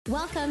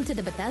Welcome to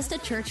the Bethesda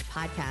Church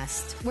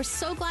Podcast. We're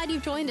so glad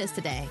you've joined us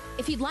today.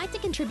 If you'd like to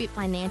contribute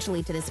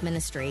financially to this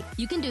ministry,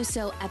 you can do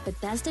so at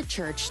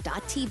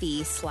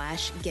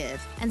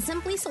BethesdaChurch.tv/give and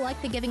simply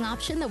select the giving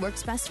option that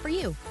works best for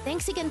you.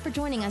 Thanks again for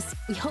joining us.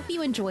 We hope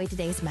you enjoy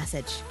today's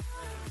message.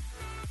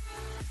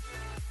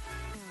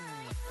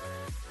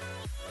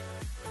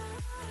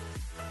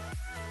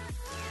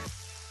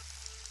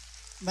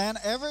 Man,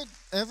 every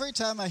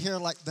time I hear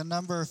like the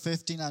number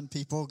 59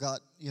 people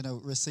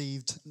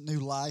received new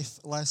life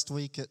last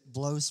week, it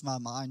blows my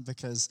mind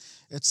because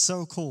it's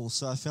so cool.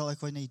 So I feel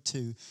like we need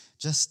to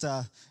just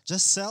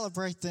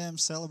celebrate them,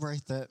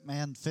 celebrate that,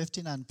 man,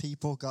 59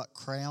 people got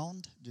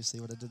crowned. Did you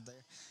see what I did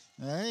there?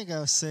 There you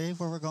go. See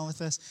where we're going with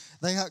this?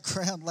 They got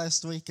crowned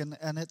last week, and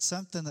it's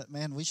something that,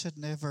 man, we should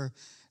never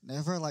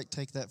like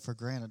take that for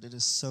granted. It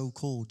is so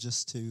cool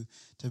just to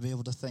be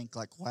able to think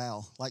like,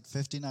 wow, like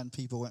 59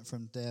 people went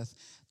from death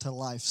to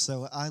life.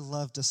 So I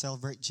love to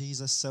celebrate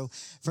Jesus. So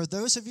for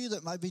those of you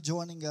that might be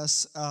joining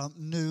us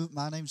new,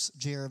 my name's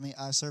Jeremy.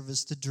 I serve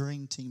as the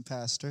Dream Team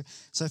pastor.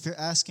 So if you're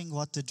asking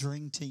what the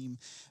Dream Team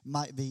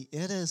might be,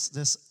 it is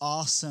this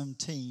awesome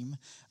team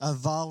of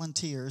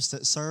volunteers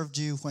that served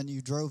you when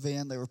you drove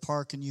in. They were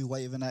parking you,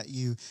 waving at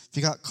you. If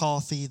you got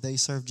coffee, they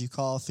served you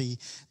coffee.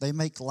 They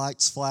make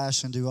lights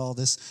flash and do all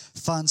this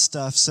fun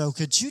stuff. So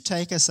could you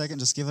take a second,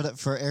 just give it up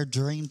for our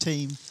Dream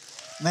Team?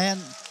 Man,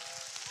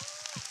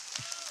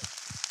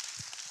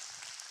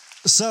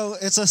 so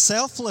it's a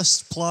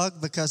selfless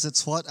plug because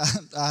it's what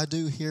I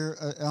do here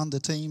on the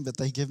team, but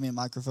they give me a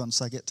microphone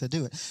so I get to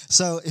do it.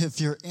 So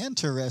if you're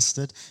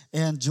interested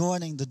in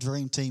joining the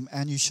Dream Team,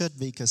 and you should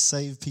be because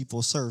save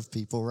people, serve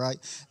people, right?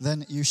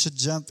 Then you should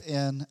jump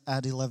in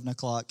at 11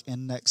 o'clock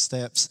in Next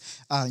Steps.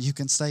 You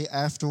can stay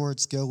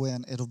afterwards, go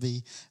in. It'll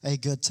be a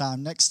good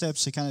time. Next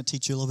Steps, we kind of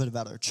teach you a little bit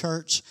about our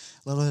church,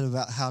 a little bit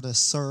about how to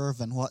serve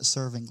and what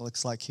serving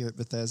looks like here at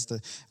Bethesda.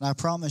 And I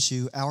promise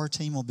you, our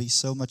team will be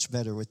so much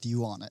better with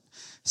you on it.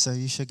 So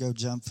you should go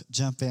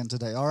jump in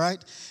today, all right?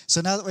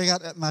 So now that we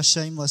got my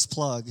shameless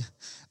plug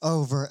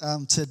over,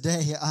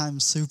 today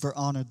I'm super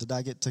honored that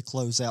I get to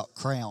close out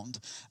Crowned.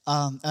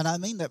 And I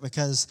mean that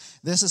because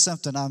this is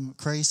something I'm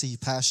crazy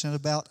passionate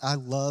about. I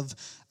love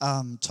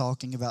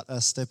talking about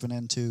us stepping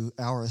into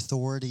our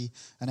authority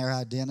and our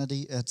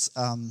identity. It's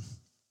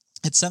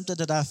something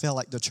that I feel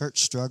like the church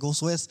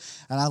struggles with,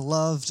 and I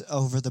loved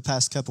over the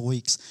past couple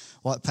weeks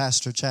what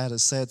Pastor Chad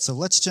has said. So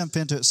let's jump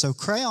into it. So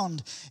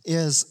crowned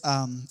is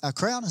a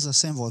crown is a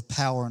symbol of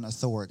power and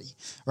authority,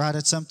 right?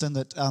 It's something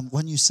that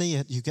when you see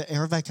it,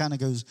 everybody kind of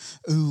goes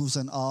oohs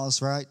and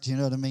ahs, right? Do you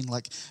know what I mean?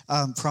 Like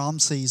prom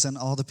season,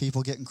 all the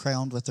people getting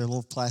crowned with their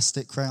little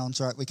plastic crowns,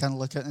 right? We kind of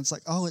look at it and it's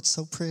like, oh, it's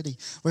so pretty.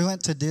 We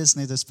went to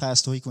Disney this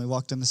past week and we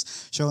walked in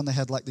this show and they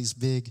had like these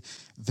big,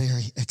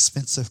 very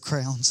expensive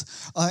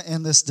crowns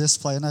in this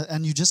display,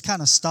 and you just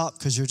kind of stop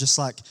because you're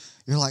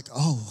like,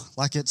 oh,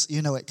 like it's,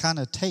 it kind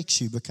of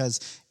takes you because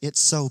it's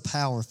so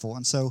powerful.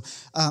 And so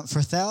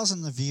for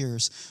thousands of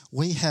years,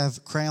 we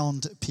have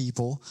crowned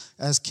people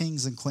as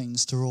kings and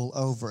queens to rule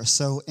over us.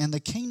 So in the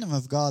kingdom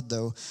of God,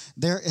 though,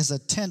 there is a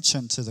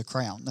tension to the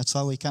crown. That's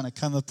why we kind of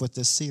come up with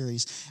this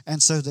series.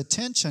 And so the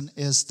tension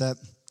is that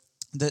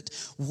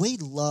we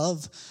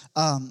love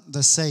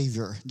the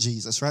Savior,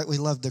 Jesus, right? We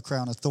love the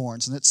crown of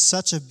thorns. And it's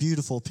such a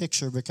beautiful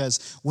picture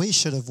because we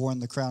should have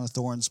worn the crown of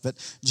thorns, but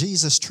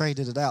Jesus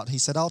traded it out. He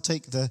said, I'll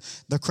take the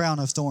crown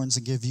of thorns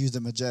and give you the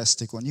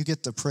majestic one. You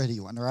get the pretty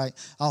one, right?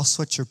 I'll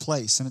switch your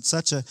place. And it's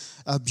such a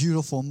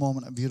beautiful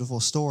moment, a beautiful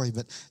story.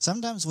 But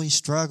sometimes we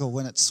struggle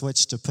when it's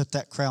switched to put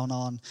that crown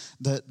on,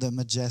 the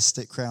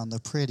majestic crown,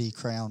 the pretty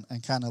crown,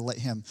 and kind of let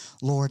him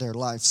lord our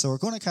life. So we're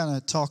going to kind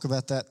of talk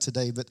about that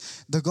today. But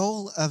the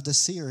goal of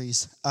the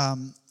series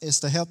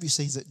is to help you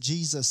see that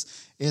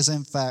Jesus is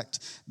in fact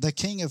the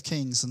King of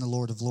Kings and the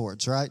Lord of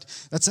Lords, right?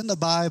 That's in the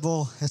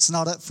Bible. It's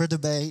not up for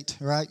debate,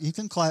 right? You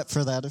can clap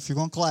for that. If you're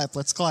going to clap,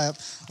 let's clap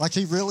like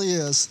he really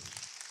is.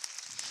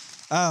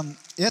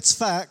 It's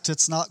fact.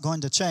 It's not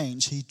going to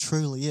change. He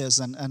truly is.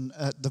 And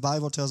the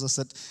Bible tells us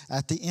that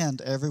at the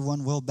end,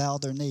 everyone will bow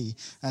their knee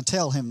and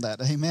tell him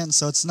that. Amen.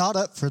 So it's not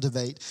up for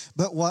debate.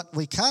 But what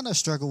we kind of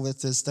struggle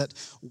with is that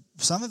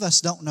some of us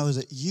don't know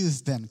that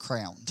you've been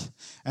crowned.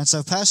 And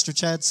so Pastor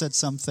Chad said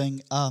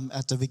something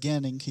at the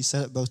beginning. He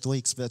said it both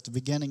weeks, but at the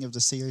beginning of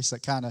the series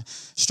that kind of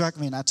struck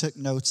me, and I took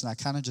notes, and I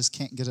kind of just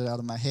can't get it out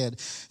of my head.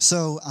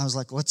 So I was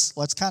like,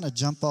 let's kind of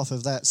jump off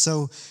of that.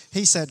 So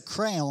he said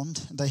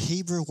crowned, the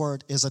Hebrew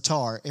word is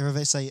atar.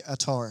 Everybody say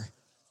atar.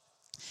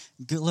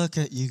 Good look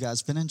at you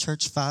guys. Been in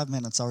church 5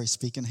 minutes already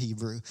speaking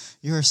Hebrew.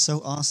 You are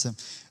so awesome.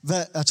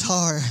 But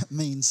atar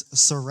means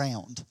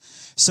surround.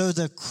 So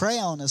the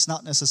crown is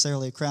not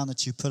necessarily a crown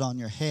that you put on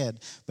your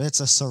head, but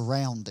it's a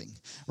surrounding,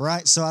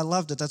 right? So I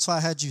loved it. That's why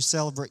I had you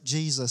celebrate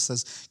Jesus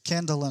as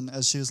Kendallin,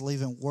 as she was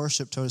leaving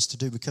worship, told us to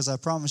do, because I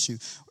promise you,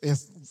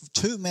 if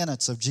 2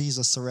 minutes of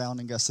Jesus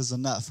surrounding us is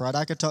enough, right?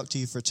 I could talk to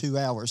you for 2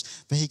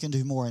 hours, but he can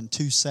do more in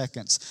 2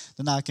 seconds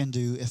than I can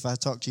do if I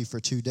talk to you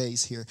for 2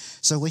 days here.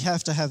 So we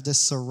have to have this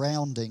surrounding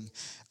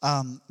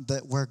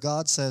that where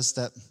God says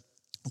that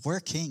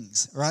we're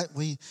kings, right?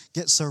 We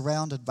get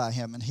surrounded by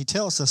him. And he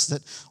tells us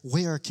that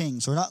we are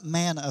kings. We're not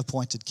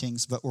man-appointed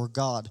kings, but we're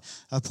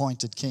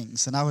God-appointed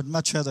kings. And I would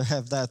much rather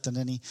have that than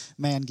any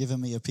man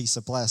giving me a piece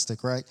of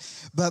plastic, right?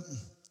 But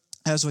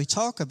as we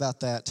talk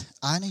about that,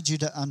 I need you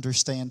to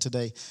understand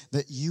today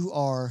that you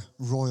are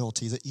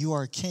royalty, that you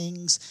are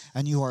kings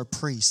and you are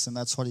priests, and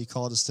that's what he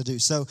called us to do.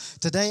 So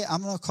today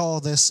I'm going to call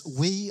this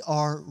We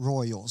Are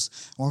Royals.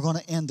 And we're going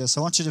to end this.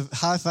 I want you to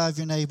high five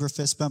your neighbor,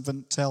 fist bump,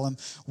 and tell him,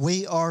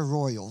 we are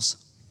royals.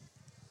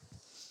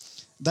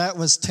 That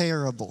was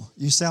terrible.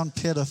 You sound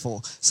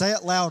pitiful. Say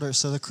it louder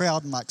so the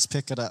crowd mics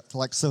pick it up,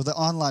 like so the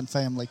online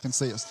family can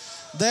see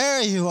us.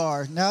 There you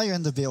are. Now you're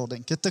in the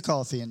building. Get the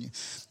coffee in you.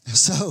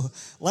 So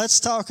let's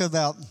talk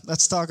about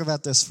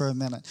this for a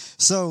minute.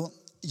 So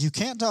you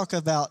can't talk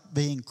about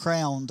being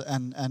crowned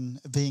and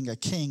being a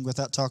king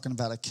without talking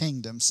about a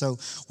kingdom. So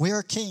we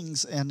are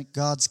kings in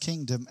God's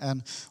kingdom.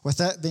 And with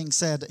that being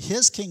said,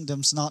 his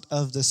kingdom's not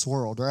of this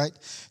world, right?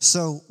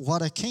 So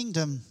what a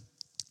kingdom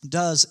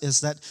does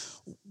is that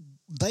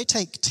they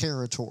take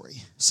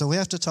territory. So we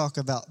have to talk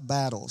about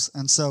battles.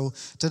 And so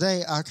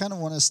today I kind of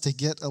want us to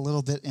get a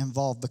little bit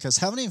involved, because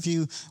how many of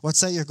you, let's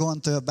say you're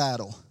going through a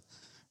battle?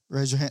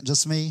 Raise your hand.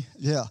 Just me?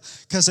 Yeah.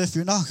 Because if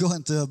you're not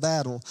going through a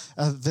battle,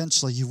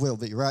 eventually you will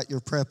be, right?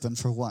 You're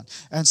prepping for one.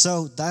 And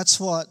so that's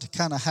what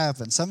kind of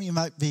happens. Some of you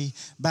might be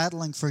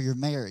battling for your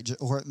marriage,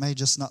 or it may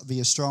just not be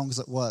as strong as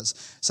it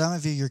was. Some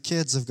of you, your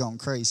kids have gone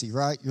crazy,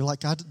 right? You're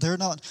like, they're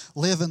not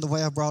living the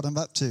way I brought them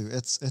up to.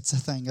 It's a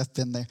thing. I've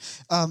been there.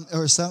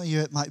 Or some of you,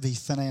 it might be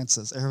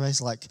finances.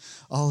 Everybody's like,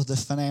 oh, the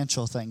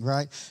financial thing,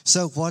 right?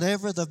 So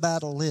whatever the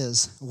battle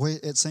is,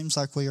 it seems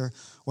like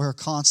we're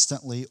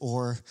constantly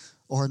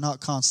or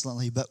not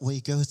constantly, but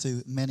we go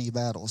through many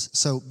battles.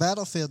 So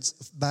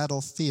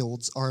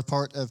battlefields are a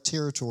part of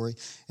territory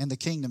in the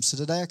kingdom. So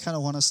today I kind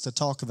of want us to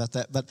talk about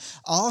that. But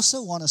I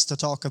also want us to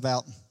talk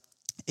about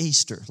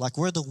Easter. Like,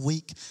 we're the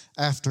week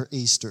after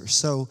Easter.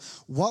 So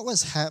what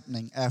was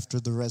happening after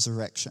the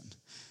resurrection?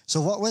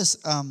 So what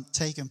was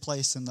taking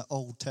place in the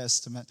Old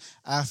Testament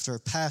after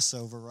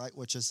Passover, right,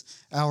 which is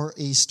our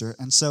Easter?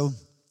 And so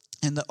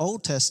in the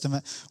Old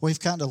Testament,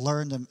 we've kind of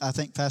learned, and I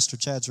think Pastor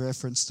Chad's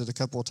referenced it a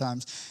couple of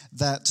times,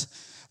 that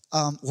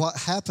what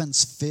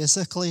happens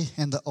physically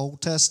in the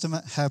Old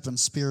Testament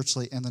happens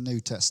spiritually in the New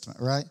Testament,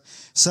 right?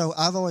 So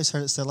I've always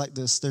heard it said like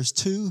this: there's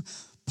two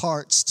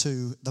parts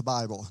to the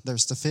Bible.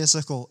 There's the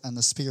physical and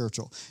the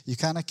spiritual. You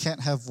kind of can't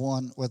have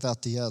one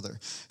without the other.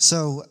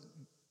 So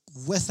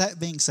with that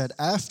being said,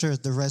 after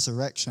the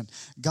resurrection,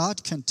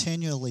 God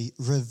continually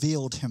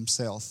revealed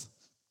himself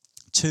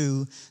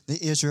to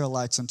the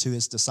Israelites and to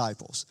his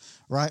disciples,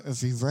 right?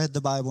 If you've read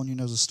the Bible and you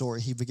know the story,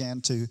 he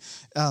began to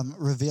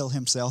reveal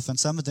himself. And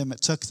some of them,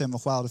 it took them a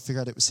while to figure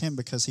out it was him,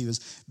 because he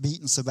was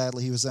beaten so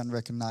badly he was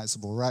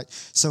unrecognizable, right?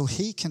 So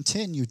he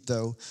continued,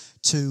 though,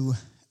 to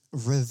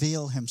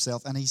reveal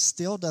himself, and he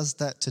still does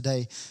that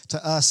today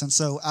to us. And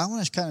so I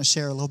want to kind of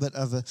share a little bit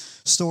of a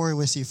story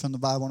with you from the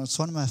Bible, and it's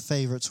one of my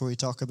favorites, where we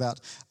talk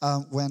about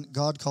when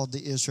God called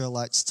the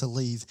Israelites to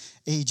leave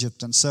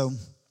Egypt. And so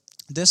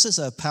this is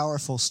a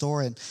powerful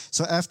story. And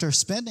so after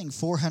spending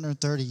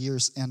 430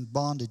 years in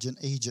bondage in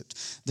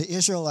Egypt, the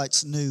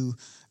Israelites knew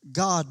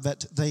God,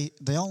 but they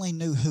only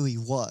knew who he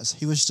was.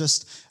 He was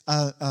just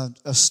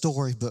a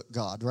storybook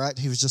God, right?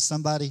 He was just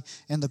somebody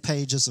in the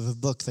pages of a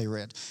book they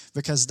read,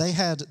 because they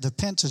had the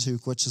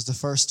Pentateuch, which is the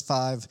first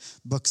 5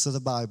 books of the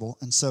Bible.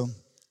 And so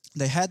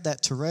they had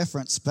that to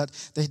reference, but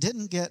they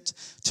didn't get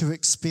to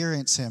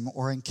experience him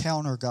or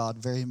encounter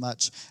God very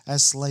much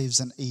as slaves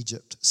in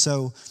Egypt.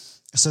 So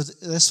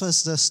this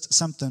was just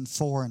something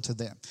foreign to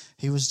them.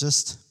 He was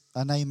just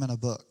a name in a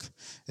book.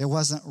 It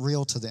wasn't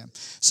real to them.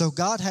 So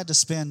God had to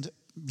spend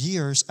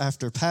years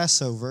after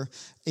Passover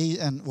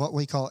and what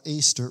we call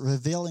Easter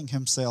revealing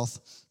himself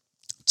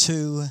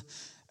to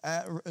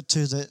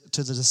the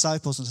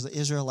disciples and to the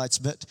Israelites,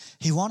 but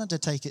he wanted to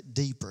take it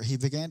deeper. He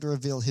began to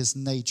reveal his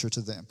nature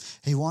to them.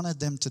 He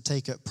wanted them to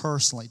take it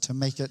personally, to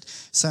make it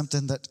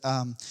something that,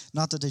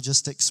 not that they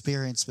just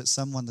experienced, but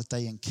someone that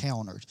they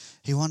encountered.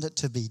 He wanted it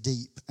to be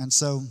deep. And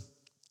so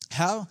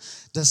how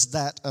does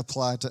that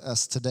apply to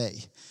us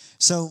today?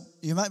 So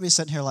you might be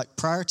sitting here like,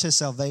 prior to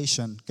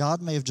salvation,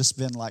 God may have just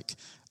been like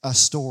a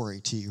story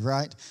to you,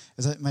 right?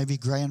 Is that maybe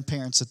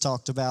grandparents had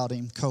talked about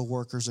him,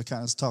 co-workers had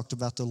kind of talked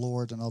about the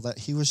Lord and all that.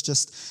 He was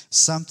just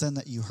something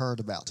that you heard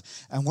about.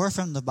 And we're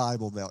from the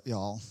Bible Belt,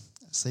 y'all.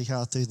 See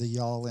how I threw the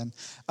y'all in?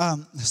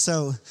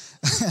 So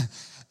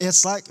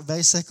it's like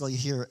basically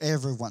here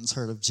everyone's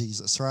heard of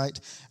Jesus, right?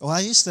 Well, I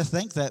used to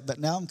think that, but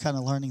now I'm kind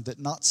of learning that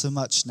not so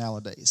much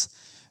nowadays.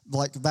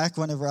 Like back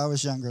whenever I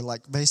was younger,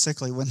 like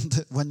basically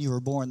when you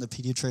were born, the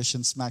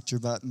pediatrician smacked your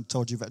butt and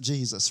told you about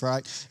Jesus,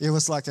 right? It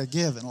was like a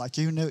given. Like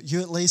you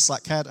at least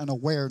like had an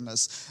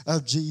awareness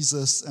of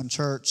Jesus and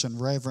church and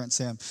reverence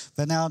him.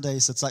 But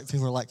nowadays it's like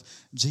people are like,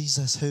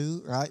 Jesus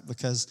who, right?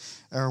 Because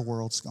our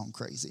world's gone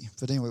crazy.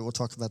 But anyway, we'll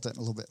talk about that in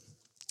a little bit.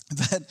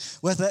 But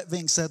with that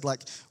being said,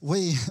 like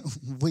we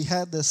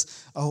had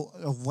this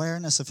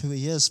awareness of who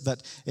he is,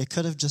 but it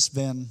could have just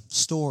been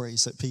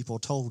stories that people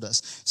told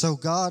us. So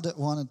God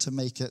wanted to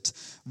make it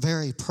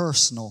very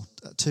personal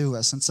to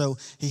us. And so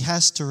he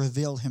has to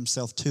reveal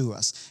himself to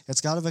us.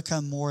 It's got to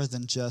become more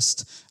than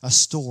just a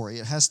story.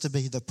 It has to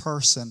be the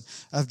person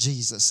of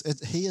Jesus.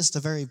 He is the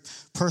very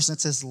person.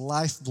 It's his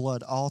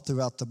lifeblood all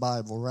throughout the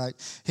Bible, right?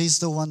 He's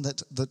the one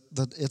that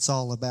it's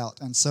all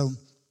about. And so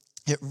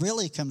it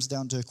really comes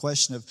down to a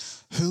question of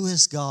who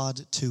is God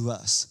to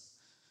us?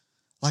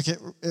 Like it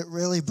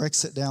really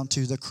breaks it down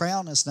to the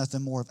crown is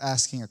nothing more of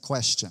asking a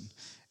question.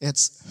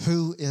 It's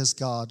who is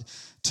God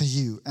to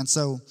you? And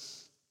so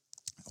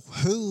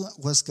who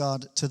was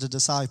God to the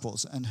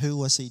disciples and who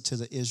was he to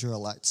the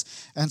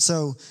Israelites? And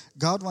so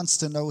God wants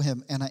to know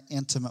him in an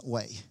intimate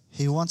way.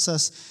 He wants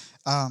us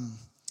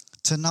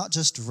to not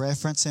just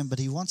reference him, but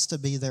he wants to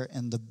be there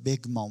in the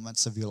big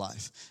moments of your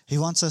life. He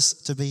wants us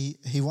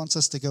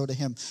to go to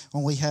him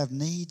when we have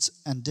needs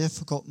and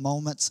difficult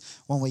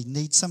moments, when we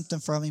need something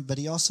from him, but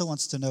he also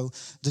wants to know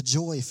the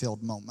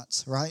joy-filled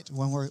moments, right?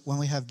 When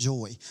we have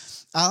joy.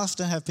 I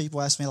often have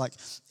people ask me, like,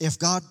 if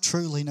God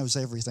truly knows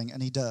everything,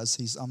 and he does,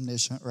 he's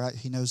omniscient, right?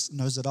 He knows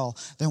it all,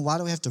 then why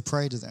do we have to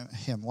pray to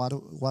him? Why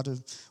do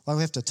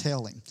we have to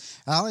tell him?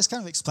 I always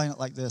kind of explain it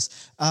like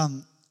this.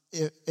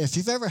 If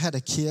you've ever had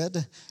a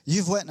kid,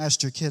 you've went and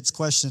asked your kids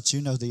questions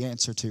you know the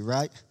answer to,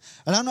 right?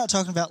 And I'm not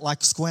talking about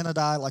like squinted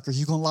eye, like, are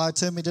you going to lie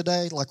to me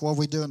today? Like, what are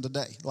we doing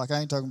today? Like, I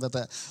ain't talking about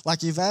that.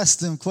 Like, you've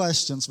asked them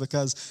questions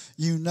because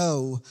you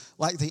know,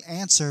 like, the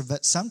answer,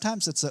 but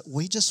sometimes it's that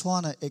we just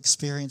want to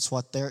experience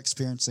what they're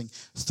experiencing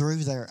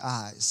through their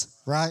eyes,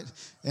 right?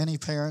 Any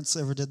parents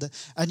ever did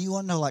that? And you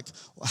want to know, like,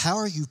 how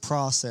are you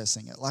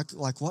processing it?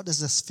 Like, what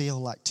does this feel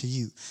like to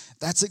you?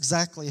 That's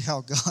exactly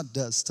how God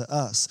does to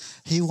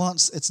us.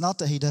 It's not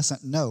that he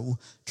doesn't know.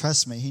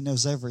 Trust me, he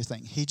knows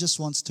everything. He just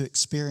wants to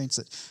experience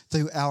it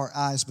through our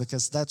eyes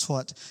because that's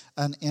what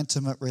an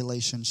intimate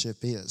relationship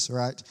is,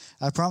 right?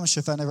 I promise you,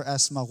 if I never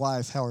asked my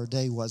wife how her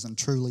day was and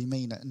truly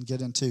mean it and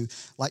get into,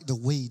 like, the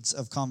weeds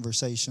of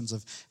conversations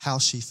of how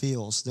she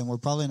feels, then we're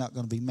probably not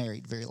going to be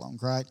married very long,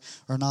 right?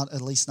 Or not,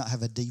 at least not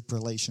have a deep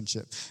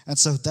relationship. And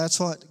so that's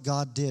what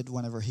God did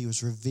whenever he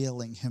was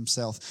revealing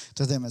himself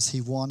to them, as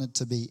he wanted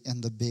to be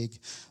in the big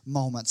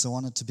moments and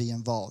wanted to be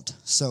involved.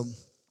 So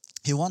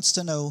he wants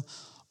to know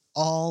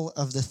all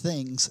of the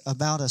things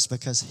about us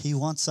because he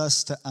wants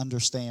us to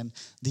understand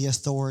the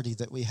authority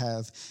that we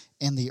have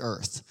in the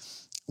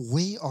earth.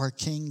 We are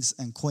kings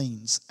and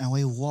queens, and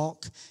we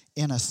walk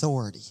in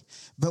authority.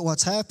 But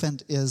what's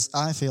happened is,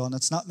 I feel, and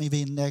it's not me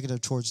being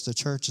negative towards the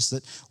church, is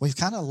that we've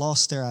kind of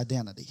lost their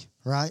identity,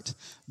 right?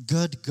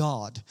 Good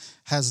God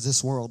has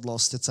this world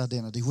lost its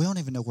identity. We don't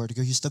even know where to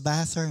go use the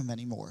bathroom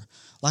anymore.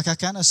 Like, I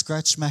kind of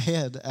scratched my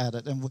head at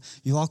it, and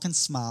you all can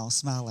smile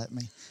at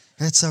me.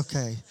 It's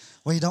okay.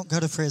 Well, you don't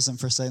go to prison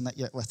for saying that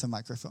yet with a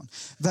microphone.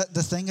 But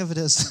the thing of it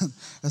is,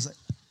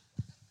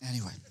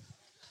 anyway,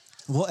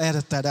 we'll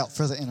edit that out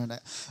for the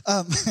internet.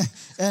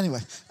 Anyway,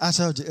 I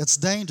told you, it's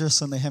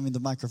dangerous when they hand me the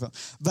microphone.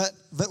 But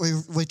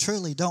we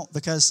truly don't,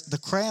 because the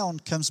crown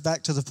comes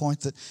back to the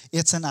point that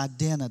it's an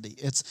identity.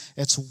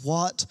 It's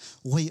what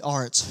we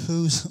are. It's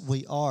whose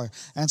we are.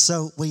 And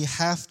so we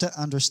have to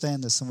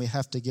understand this, and we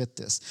have to get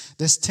this.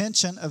 This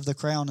tension of the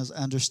crown is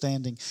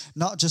understanding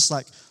not just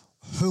like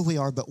who we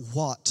are, but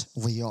what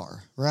we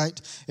are, right?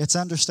 It's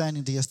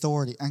understanding the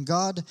authority. And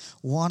God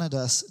wanted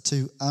us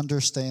to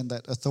understand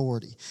that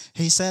authority.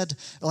 He said,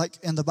 like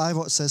in the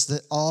Bible, it says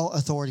that all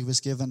authority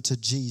was given to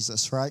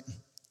Jesus, right?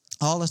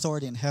 All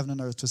authority in heaven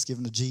and earth was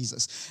given to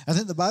Jesus. And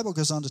then the Bible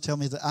goes on to tell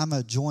me that I'm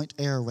a joint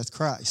heir with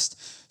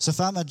Christ. So if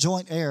I'm a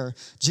joint heir,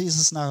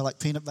 Jesus and I are like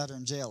peanut butter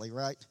and jelly,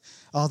 right?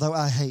 Although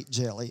I hate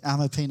jelly,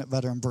 I'm a peanut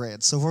butter and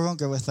bread. So we're going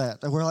to go with that.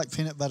 We're like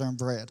peanut butter and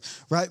bread,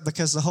 right?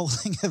 Because the whole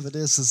thing of it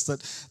is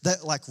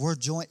that like we're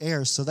joint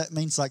heirs. So that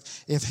means like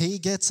if he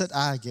gets it,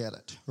 I get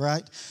it,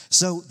 right?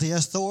 So the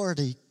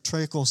authority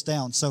trickles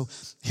down. So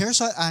here's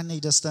what I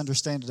need us to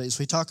understand today as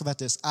we talk about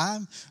this.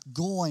 I'm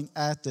going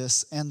at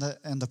this in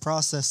the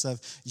process of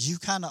you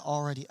kind of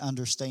already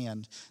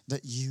understand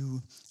that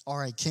you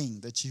are a king,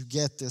 that you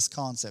get this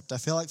concept. I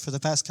feel like for the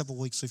past couple of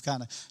weeks, we've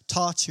kind of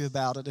taught you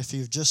about it. If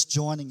you're just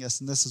joining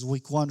us and this is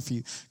week 1 for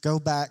you, go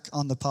back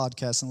on the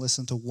podcast and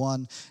listen to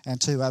 1 and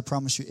 2. I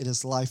promise you it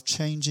is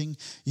life-changing.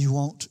 You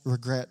won't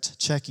regret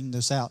checking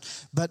those out.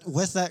 But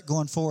with that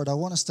going forward, I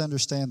want us to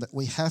understand that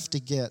we have to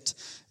get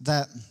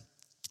that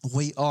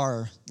we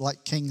are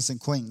like kings and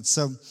queens.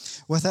 So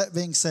with that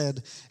being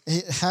said,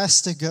 it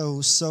has to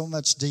go so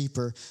much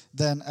deeper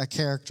than a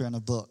character in a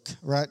book,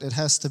 right? It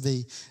has to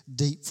be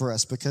deep for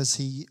us because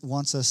he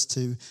wants us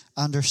to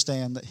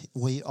understand that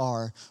we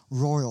are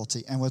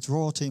royalty. And with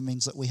royalty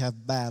means that we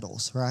have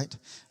battles, right?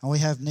 And we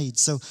have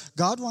needs. So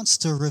God wants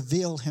to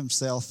reveal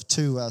himself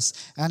to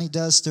us, and he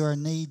does through our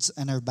needs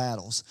and our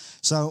battles.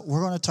 So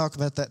we're going to talk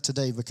about that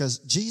today because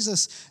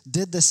Jesus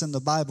did this in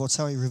the Bible. It's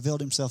how he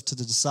revealed himself to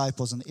the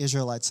disciples and the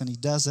Israelites Israelites, and he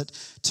does it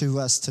to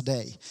us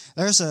today.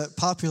 There's a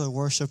popular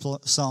worship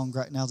song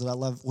right now that I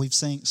love. We've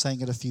sang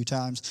it a few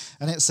times,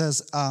 and it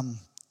says,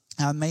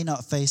 I may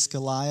not face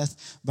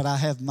Goliath, but I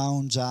have my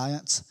own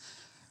giants.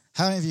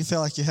 How many of you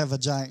feel like you have a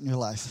giant in your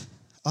life?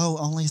 Oh,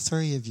 only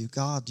 3 of you.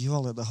 God, you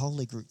all are the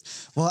holy group.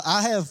 Well,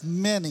 I have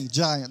many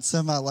giants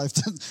in my life,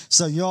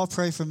 so you all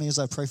pray for me as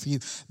I pray for you.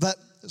 But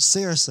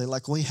seriously,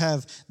 like, we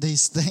have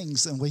these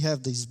things and we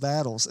have these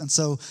battles. And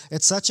so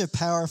it's such a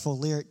powerful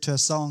lyric to a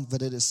song,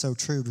 but it is so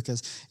true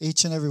because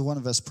each and every one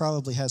of us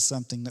probably has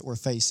something that we're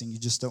facing. You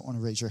just don't want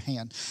to raise your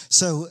hand.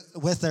 So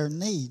with our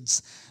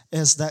needs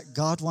is that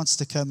God wants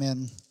to come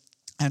in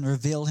and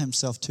reveal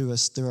himself to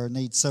us through our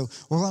needs. So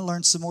we're going to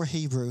learn some more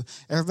Hebrew.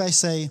 Everybody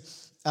say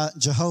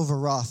Jehovah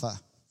Rapha,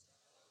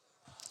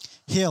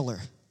 healer.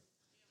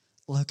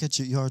 Look at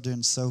you. You are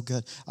doing so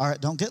good. All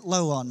right, don't get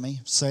low on me.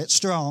 Say it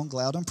strong,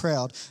 loud and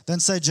proud. Then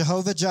say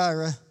Jehovah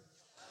Jireh,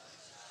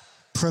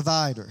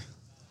 provider.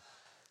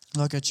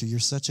 Look at you. You're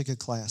such a good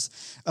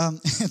class.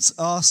 It's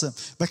awesome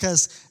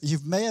because you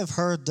may have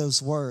heard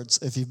those words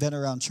if you've been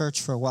around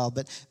church for a while,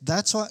 but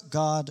that's what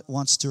God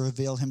wants to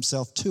reveal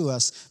himself to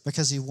us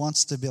because he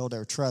wants to build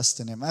our trust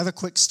in him. I have a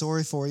quick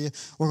story for you.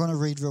 We're going to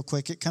read real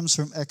quick. It comes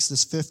from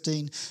Exodus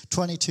 15,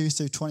 22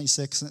 through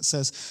 26, and it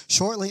says,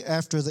 shortly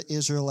after the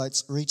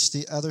Israelites reached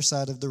the other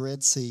side of the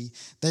Red Sea,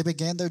 they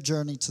began their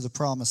journey to the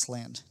Promised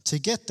Land. To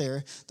get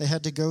there, they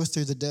had to go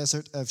through the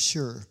desert of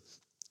Shur.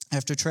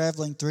 After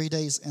traveling 3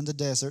 days in the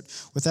desert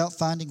without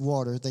finding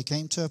water, they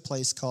came to a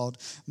place called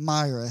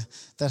Myra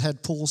that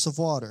had pools of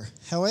water.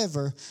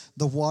 However,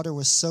 the water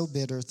was so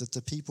bitter that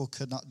the people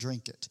could not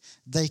drink it.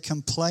 They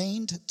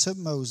complained to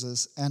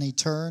Moses, and he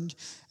turned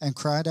and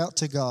cried out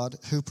to God,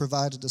 who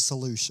provided a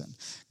solution.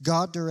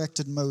 God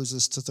directed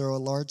Moses to throw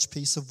a large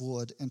piece of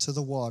wood into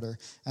the water,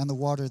 and the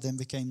water then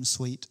became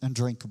sweet and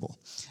drinkable.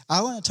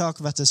 I want to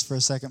talk about this for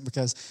a second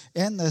because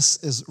in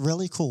this is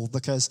really cool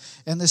because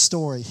in this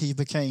story, he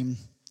became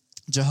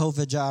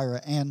Jehovah Jireh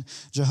and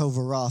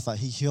Jehovah Rapha.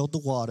 He healed the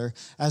water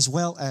as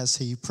well as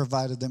he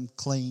provided them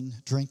clean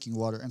drinking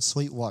water and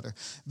sweet water.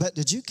 But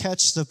did you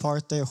catch the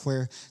part there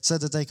where it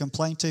said that they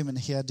complained to him and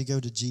he had to go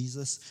to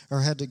Jesus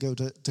or had to go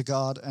to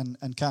God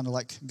and kind of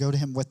like go to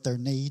him with their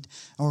need?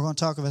 And we're going to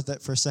talk about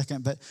that for a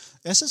second. But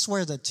this is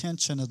where the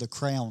tension of the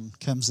crown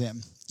comes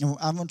in. And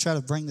I'm going to try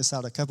to bring this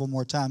out a couple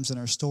more times in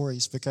our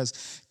stories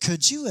because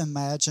could you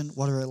imagine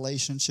what a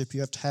relationship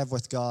you have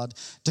with God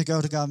to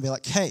go to God and be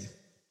like, hey,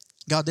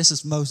 God, this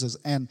is Moses,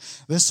 and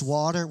this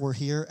water, we're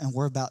here, and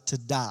we're about to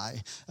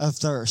die of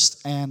thirst,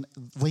 and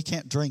we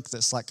can't drink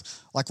this. Like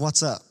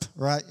what's up,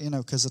 right? You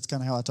know, because it's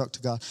kind of how I talk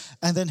to God.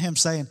 And then him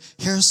saying,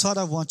 here's what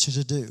I want you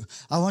to do.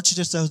 I want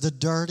you to throw the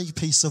dirty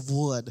piece of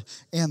wood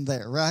in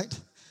there, right?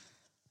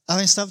 I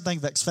mean, something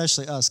that,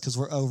 especially us, because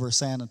we're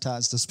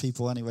over-sanitized as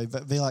people anyway,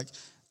 but be like,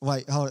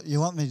 wait, hold on, you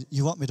want me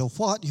to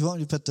what? You want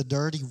me to put the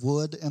dirty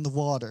wood in the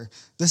water?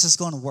 This is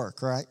going to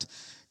work, right?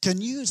 Can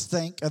you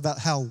think about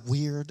how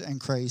weird and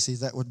crazy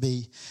that would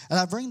be? And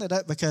I bring that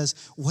up because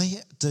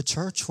the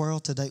church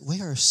world today,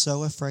 we are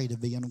so afraid of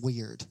being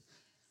weird.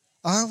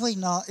 Are we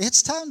not?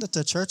 It's time that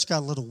the church got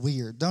a little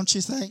weird, don't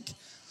you think?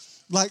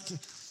 Like,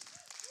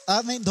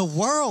 I mean, the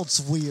world's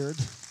weird.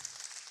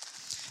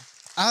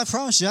 I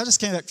promise you, I just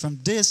came back from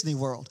Disney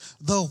World.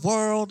 The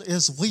world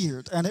is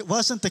weird. And it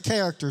wasn't the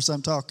characters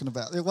I'm talking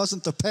about. It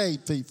wasn't the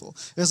paid people.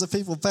 It was the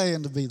people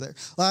paying to be there.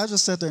 Well, I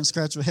just sat there and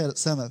scratched my head at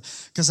some of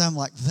it because I'm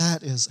like,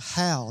 that is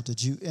how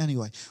did you,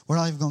 anyway, we're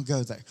not even going to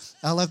go there.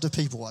 I love to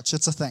people watch.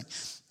 It's a thing.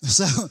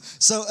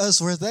 So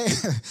as we're there,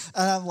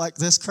 and I'm like,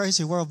 this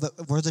crazy world,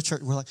 but we're the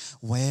church. We're like,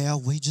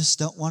 well, we just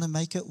don't want to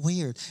make it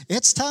weird.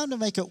 It's time to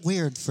make it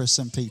weird for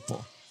some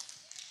people.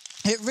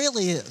 It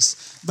really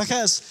is.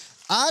 Because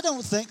I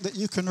don't think that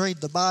you can read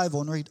the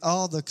Bible and read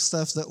all the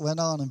stuff that went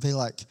on and be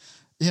like,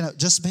 you know,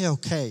 just be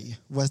okay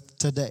with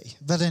today.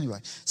 But anyway,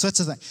 so it's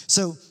the thing.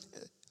 So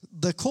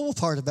the cool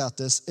part about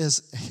this is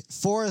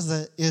for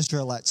the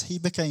Israelites, he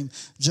became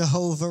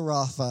Jehovah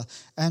Rapha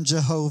and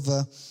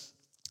Jehovah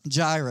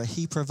Jireh.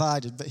 He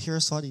provided, but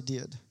here's what he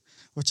did,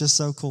 which is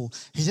so cool.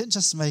 He didn't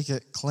just make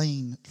it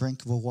clean,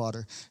 drinkable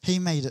water. He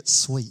made it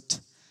sweet.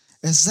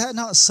 Is that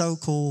not so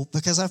cool?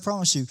 Because I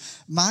promise you,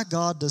 my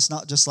God does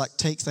not just like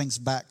take things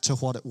back to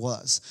what it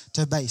was,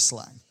 to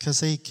baseline, because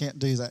he can't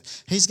do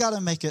that. He's got to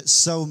make it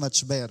so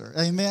much better.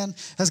 Amen?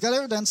 Has God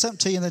ever done something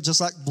to you that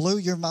just like blew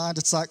your mind?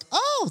 It's like,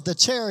 oh, the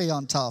cherry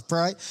on top,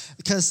 right?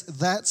 Because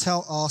that's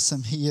how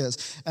awesome he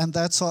is. And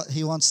that's what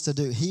he wants to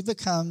do. He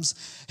becomes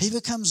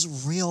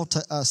real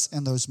to us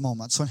in those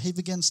moments. When he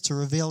begins to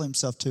reveal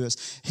himself to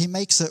us, he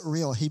makes it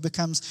real. He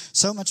becomes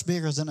so much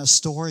bigger than a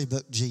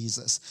storybook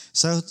Jesus.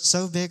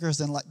 So bigger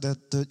than like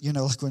the you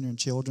know, like when you're in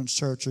children's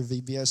church or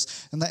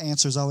VBS, and the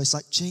answer is always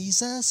like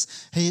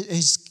Jesus.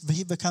 He's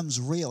he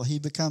becomes real. He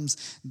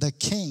becomes the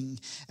king,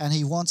 and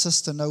he wants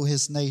us to know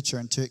his nature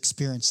and to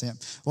experience him.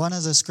 One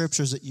of the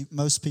scriptures that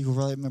most people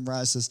really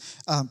memorize is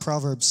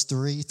Proverbs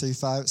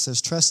 3:5. It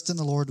says, trust in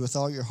the Lord with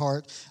all your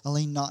heart and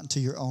lean not into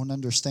your own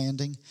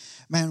understanding.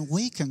 Man,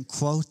 we can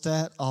quote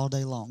that all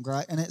day long,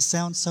 right? And it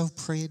sounds so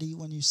pretty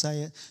when you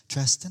say it.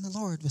 Trust in the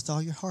Lord with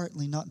all your heart and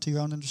lean not into your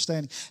own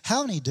understanding.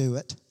 How many do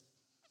it?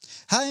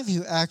 How many of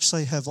you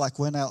actually have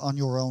went out on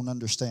your own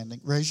understanding?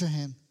 Raise your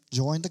hand.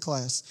 Join the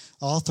class.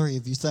 All three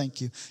of you, thank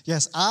you.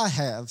 Yes, I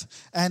have,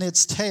 and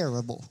it's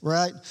terrible,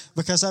 right?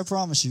 Because I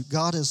promise you,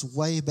 God is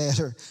way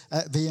better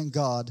at being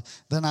God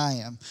than I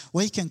am.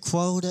 We can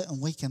quote it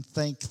and we can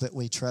think that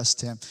we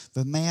trust him,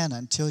 but man,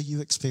 until you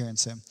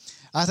experience him.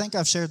 I think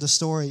I've shared the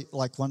story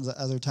one of the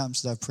other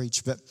times that I've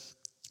preached, but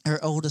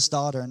her oldest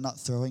daughter, and not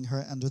throwing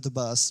her under the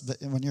bus,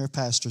 but when you're a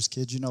pastor's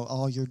kid, you know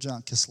all your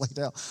junk is laid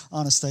out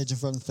on a stage in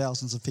front of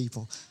thousands of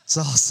people. It's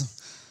awesome.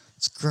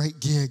 It's a great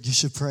gig. You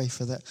should pray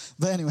for that.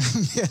 But anyway,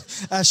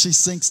 as she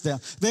sinks down.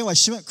 But anyway,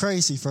 she went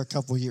crazy for a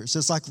couple of years.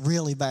 It's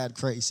really bad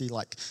crazy.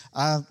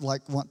 I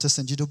want to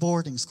send you to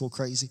boarding school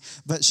crazy.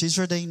 But she's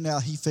redeemed now.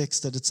 He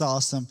fixed it. It's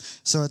awesome.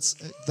 So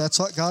that's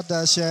what God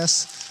does,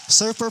 yes.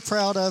 Super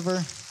proud of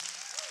her.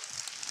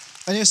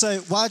 And you say,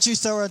 why'd you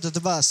throw her to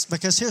the bus?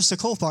 Because here's the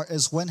cool part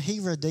is when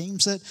he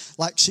redeems it,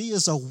 she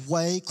is a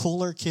way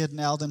cooler kid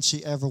now than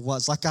she ever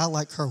was. I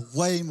like her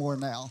way more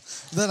now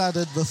than I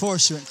did before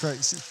she went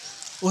crazy.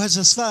 Which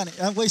is funny.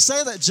 And we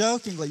say that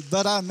jokingly,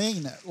 but I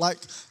mean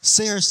it.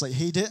 Seriously,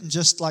 he didn't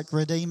just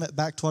redeem it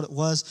back to what it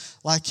was.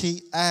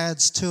 He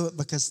adds to it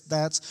because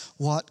that's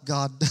what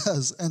God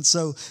does. And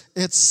so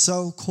it's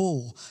so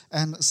cool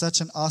and such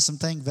an awesome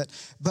thing.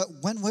 But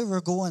when we were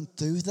going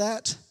through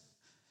that,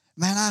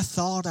 man, I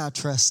thought I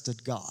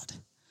trusted God.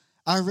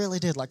 I really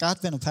did.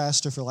 I'd been a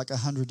pastor for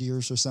 100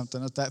 years or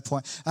something at that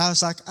point. I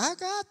was I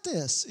got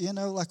this,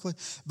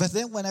 But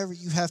then whenever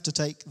you have to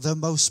take the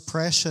most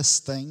precious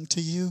thing to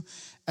you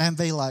and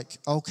be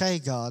okay,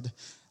 God,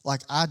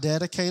 I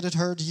dedicated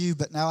her to you,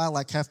 but now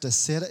I have to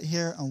sit it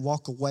here and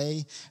walk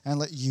away and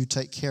let you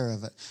take care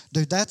of it.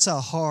 Dude, that's a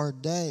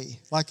hard day.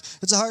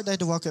 It's a hard day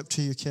to walk up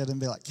to your kid and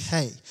be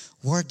hey,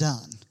 we're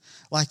done.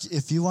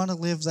 If you want to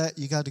live that,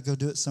 you got to go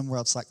do it somewhere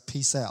else.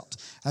 Peace out.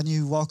 And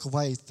you walk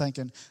away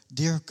thinking,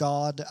 dear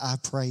God, I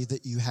pray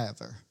that you have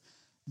her.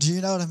 Do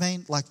you know what I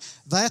mean?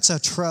 That's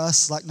a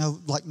trust like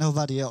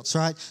nobody else,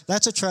 right?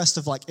 That's a trust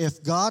of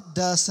if God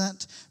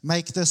doesn't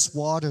make this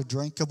water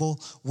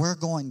drinkable, we're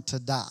going to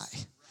die.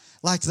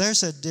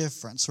 There's a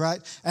difference,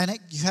 right? And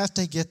you have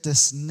to get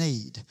this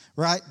need,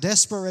 right?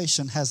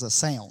 Desperation has a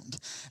sound.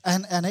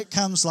 And it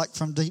comes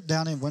from deep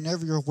down in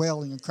whenever you're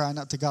wailing and crying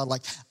out to God,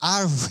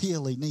 I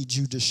really need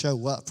you to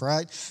show up,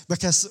 right?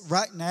 Because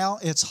right now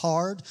it's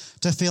hard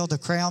to feel the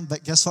crown,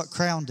 but guess what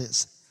crown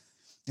is?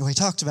 And we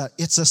talked about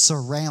it. It's a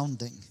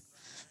surrounding.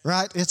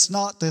 Right? It's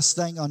not this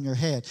thing on your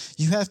head.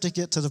 You have to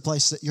get to the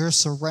place that you're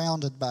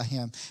surrounded by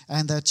him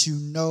and that you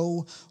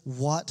know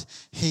what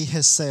he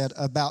has said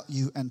about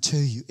you and to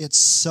you. It's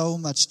so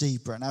much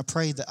deeper. And I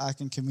pray that I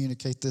can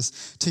communicate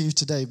this to you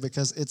today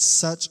because it's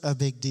such a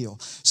big deal.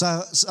 So,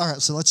 all right,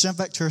 so let's jump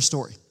back to our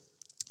story.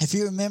 If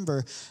you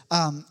remember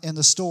in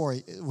the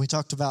story, we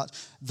talked about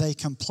they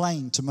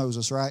complained to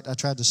Moses, right? I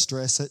tried to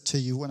stress it to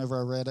you whenever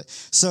I read it.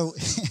 So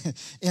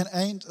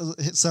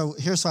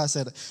here's why I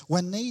said it.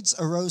 When needs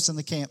arose in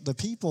the camp, the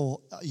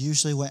people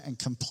usually went and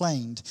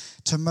complained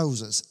to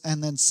Moses.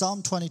 And then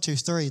Psalm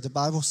 22:3, the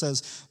Bible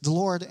says, the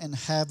Lord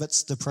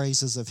inhabits the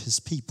praises of his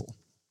people,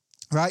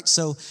 right?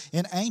 So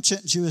in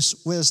ancient Jewish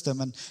wisdom,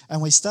 and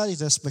we study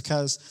this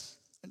because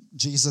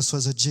Jesus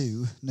was a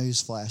Jew,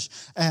 newsflash.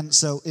 And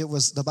so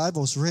the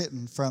Bible was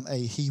written from a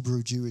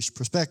Hebrew Jewish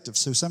perspective.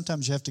 So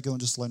sometimes you have to go and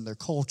just learn their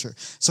culture.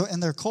 So in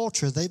their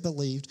culture, they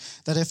believed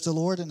that if the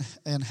Lord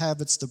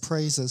inhabits the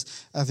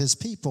praises of his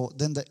people,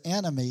 then the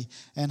enemy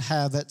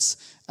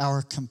inhabits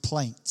our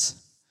complaints.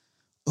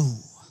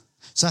 Ooh.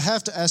 So I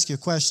have to ask you a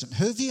question.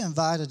 Who have you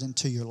invited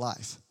into your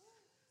life?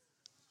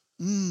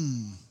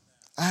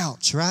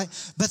 Ouch, right?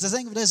 But the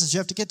thing of it is you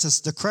have to get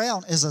to the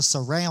crown is a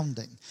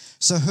surrounding.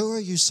 So who are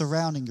you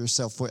surrounding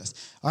yourself with?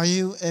 Are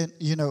you,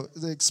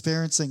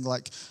 experiencing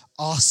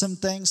awesome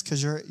things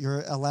because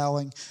you're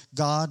allowing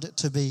God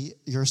to be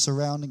your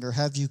surrounding, or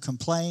have you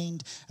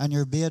complained and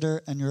you're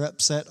bitter and you're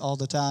upset all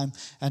the time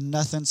and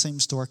nothing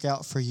seems to work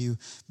out for you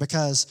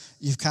because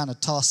you've kind of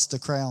tossed the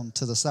crown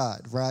to the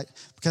side, right?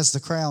 Because the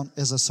crown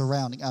is a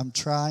surrounding. I'm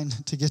trying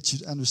to get you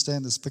to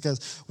understand this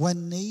because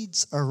when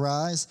needs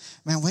arise,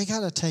 man, we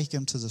got to take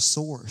them to the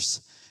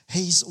source.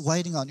 He's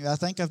waiting on you. I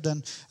think I've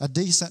done a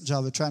decent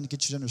job of trying to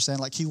get you to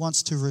understand. He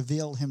wants to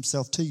reveal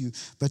himself to you,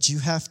 but you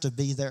have to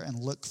be there and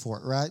look for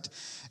it, right?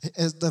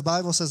 The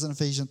Bible says in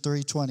Ephesians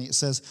 3:20, it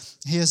says,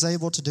 he is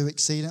able to do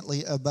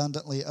exceedingly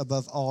abundantly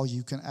above all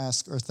you can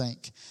ask or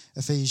think.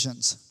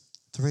 Ephesians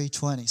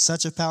 3:20,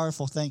 such a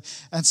powerful thing.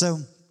 And so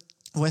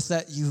with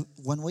that,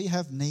 when we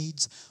have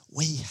needs,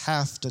 we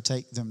have to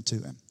take them to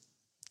him.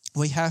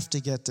 We have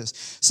to get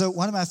this. So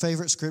one of my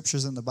favorite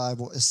scriptures in the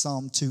Bible is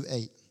Psalm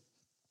 2:8.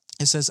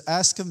 It says,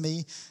 ask of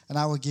me, and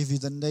I will give you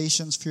the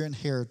nations for your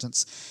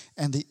inheritance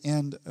and the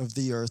end of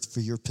the earth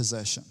for your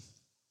possession.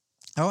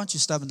 I want you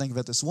to stop and think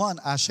about this. One,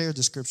 I shared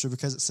the scripture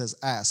because it says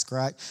ask,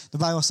 right? The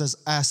Bible says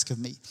ask of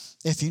me.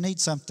 If you need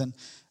something,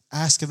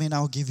 ask of me and I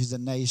will give you the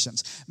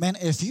nations. Man,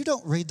 if you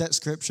don't read that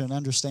scripture and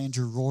understand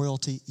your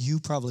royalty, you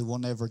probably will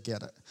never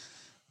get it.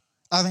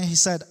 I mean, he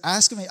said,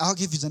 ask of me, I'll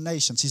give you the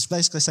nations. He's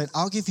basically saying,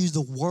 I'll give you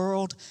the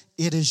world,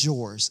 it is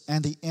yours,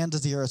 and the end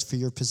of the earth for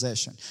your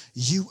possession.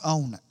 You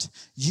own it.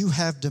 You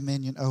have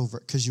dominion over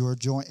it because you are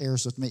joint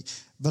heirs with me.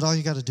 But all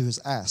you got to do is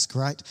ask,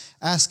 right?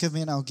 Ask of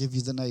me and I'll give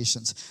you the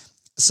nations.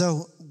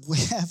 So we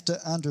have to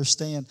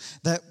understand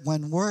that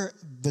when we're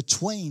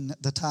between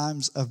the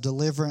times of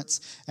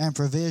deliverance and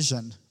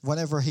provision,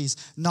 whenever he's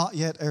not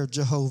yet our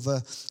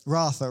Jehovah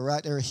Rapha,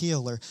 right, our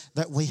healer,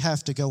 that we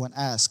have to go and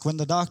ask. When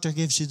the doctor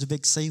gives you the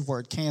big C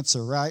word,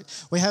 cancer, right,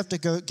 we have to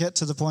go get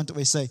to the point that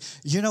we say,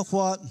 you know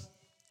what,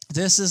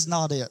 this is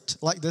not it.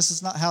 Like, this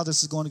is not how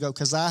this is going to go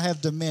because I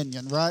have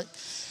dominion, right?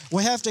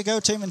 We have to go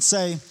to him and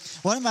say,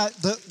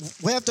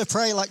 we have to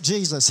pray like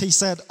Jesus. He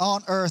said,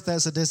 on earth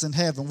as it is in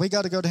heaven. We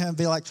got to go to him and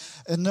be like,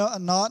 no,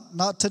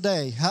 not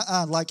today.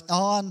 Like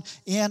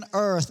in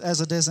earth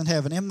as it is in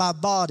heaven. In my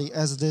body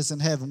as it is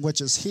in heaven,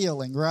 which is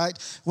healing, right?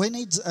 We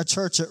need a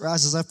church that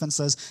rises up and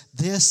says,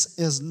 this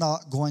is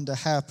not going to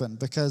happen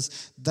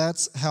because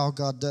that's how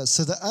God does.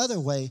 So the other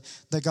way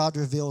that God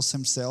reveals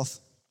himself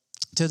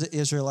to the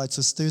Israelites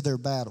is through their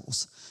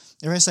battles.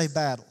 Everybody say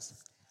battles.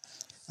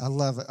 I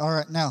love it. All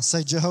right, now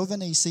say Jehovah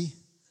Nissi,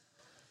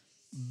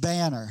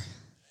 banner.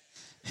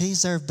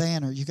 He's our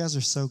banner. You guys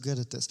are so good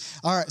at this.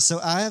 All right, so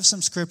I have some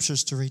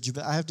scriptures to read you,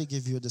 but I have to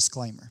give you a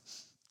disclaimer.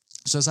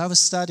 So as I was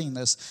studying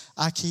this,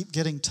 I keep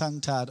getting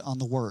tongue-tied on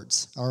the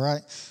words, all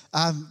right?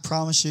 I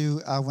promise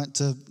you, I went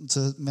to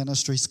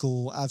ministry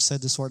school. I've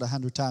said this word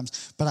 100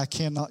 times, but I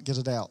cannot get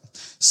it out.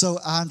 So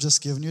I'm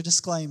just giving you a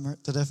disclaimer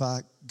that if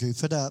I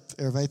goof it up,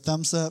 everybody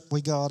thumbs up,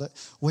 we got it,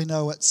 we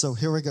know it. So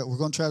here we go. We're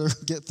going to try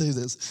to get through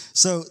this.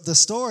 So the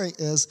story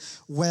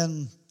is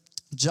when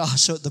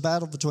the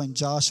battle between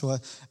Joshua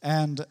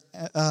and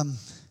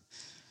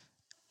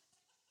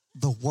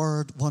the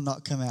word will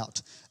not come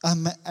out.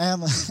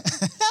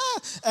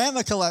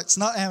 Amalekites,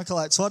 not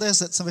Amalekites. What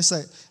is it? Somebody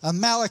say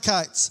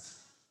Amalekites.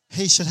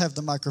 He should have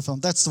the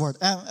microphone. That's the word.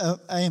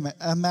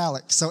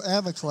 Amalek. So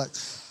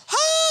Amalekites.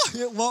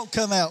 It won't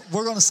come out.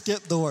 We're going to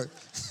skip the word.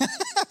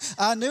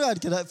 I knew I'd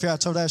get up here. I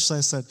told Ashley,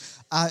 I said,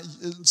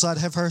 so I'd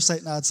have her say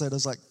it and I'd say it. I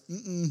was like,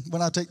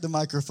 when I take the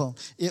microphone,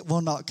 it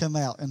will not come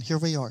out. And here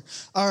we are.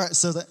 All right,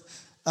 so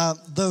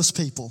those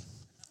people.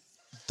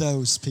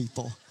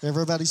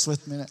 Everybody's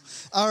with me now.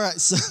 All right,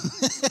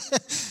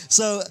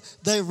 so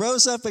they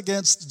rose up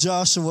against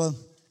Joshua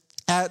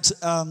at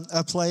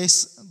a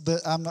place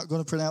that I'm not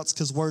going to pronounce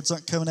because words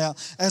aren't coming out.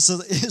 And so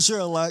the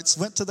Israelites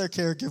went to their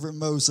caregiver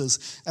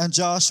Moses and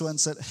Joshua and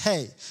said,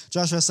 hey,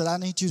 Joshua said, I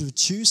need you to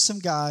choose some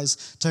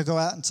guys to go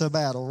out into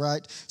battle,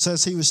 right? So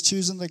as he was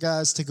choosing the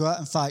guys to go out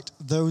and fight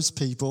those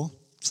people,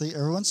 see,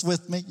 everyone's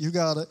with me. You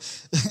got it.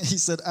 He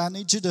said, I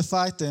need you to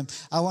fight them.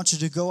 I want you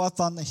to go up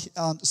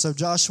so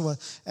Joshua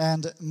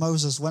and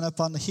Moses went up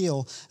on the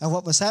hill. And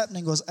what was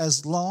happening was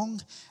as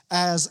long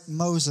as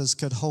Moses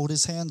could hold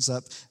his hands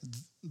up,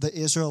 the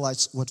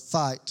Israelites would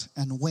fight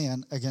and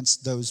win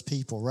against those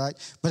people, right?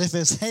 But if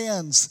his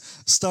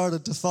hands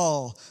started to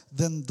fall,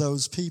 then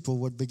those people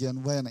would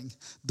begin winning.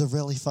 The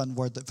really fun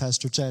word that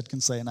Pastor Chad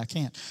can say, and I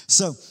can't.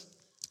 So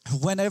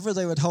whenever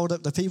they would hold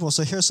up the people,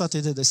 so here's what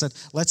they did. They said,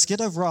 let's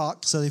get a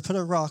rock. So they put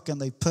a rock and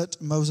they put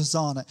Moses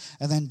on it.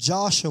 And then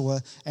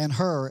Joshua and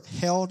Hur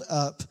held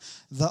up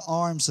the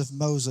arms of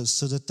Moses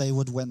so that they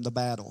would win the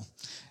battle.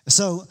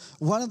 So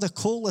one of the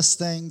coolest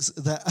things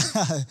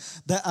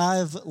that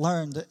I've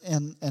learned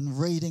in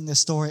reading this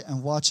story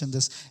and watching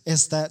this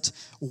is that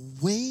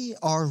we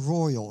are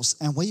royals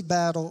and we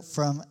battle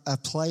from a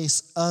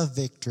place of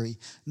victory,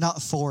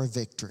 not for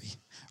victory.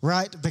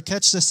 Right? But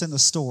catch this in the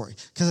story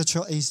because it's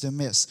real easy to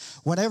miss.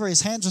 Whenever his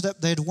hands were up,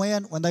 they'd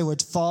win. When they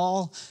would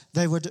fall,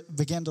 they would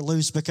begin to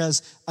lose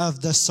because of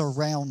the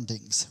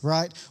surroundings,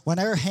 right? When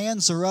our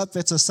hands are up,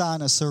 it's a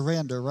sign of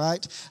surrender,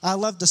 right? I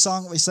love the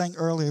song that we sang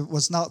earlier. It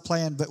was not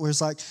planned, but it was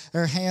like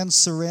our hands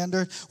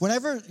surrendered.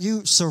 Whenever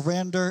you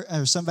surrender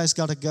or somebody's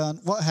got a gun,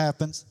 what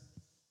happens?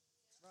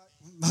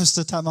 Most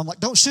of the time, I'm like,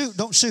 don't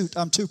shoot.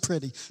 I'm too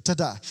pretty to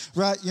die,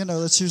 right? You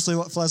know, that's usually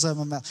what flies out of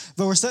my mouth.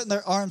 But we're sitting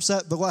there, arms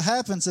up. But what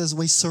happens is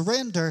we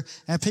surrender,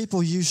 and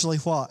people usually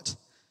what?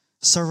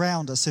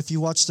 Surround us. If you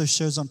watch those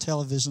shows on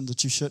television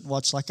that you shouldn't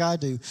watch like I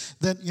do,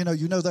 then, you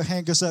know their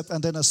hand goes up,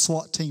 and then a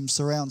SWAT team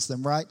surrounds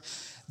them, right?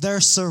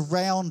 They're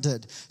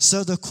surrounded.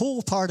 So the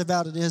cool part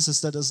about it is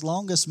that as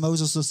long as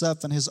Moses was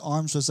up and his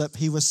arms was up,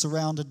 he was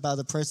surrounded by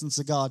the presence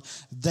of God.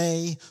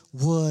 They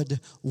would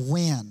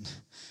win.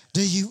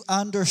 Do you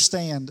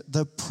understand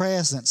the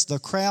presence? The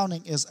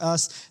crowning is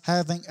us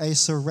having a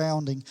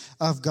surrounding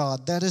of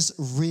God. That is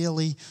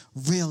really,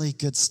 really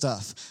good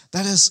stuff.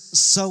 That is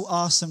so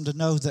awesome to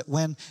know that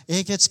when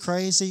it gets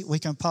crazy, we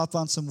can pop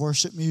on some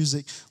worship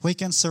music, we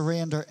can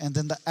surrender, and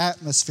then the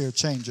atmosphere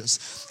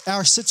changes.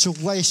 Our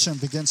situation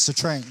begins to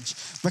change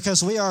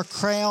because we are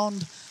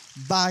crowned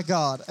by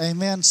God.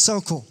 Amen.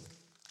 So cool.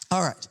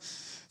 All right.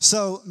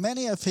 So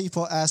many of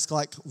people ask,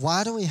 like,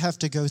 why do we have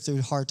to go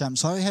through hard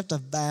times? Why do we have to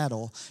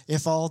battle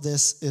if all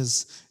this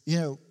is,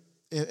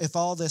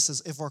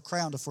 if we're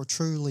crowned, if we're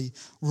truly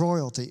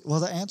royalty?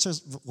 Well, the answer is,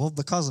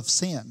 because of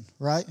sin,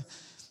 right?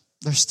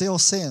 There's still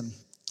sin.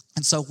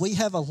 And so we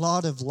have a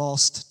lot of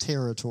lost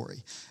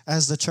territory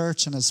as the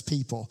church and as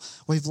people.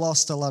 We've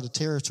lost a lot of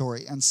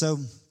territory. And so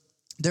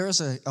there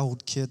is an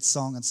old kids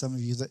song, and some of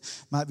you that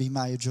might be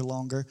my age or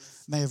longer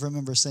may have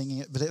remember singing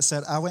it, but it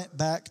said, I went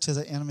to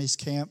the enemy's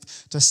camp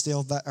to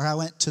steal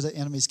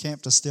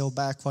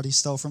back what he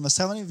stole from us.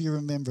 How many of you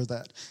remember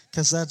that?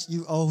 Because that's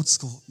you old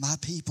school, my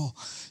people.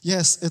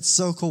 Yes, it's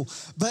so cool.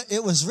 But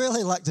it was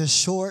really like this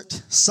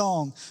short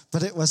song,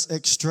 but it was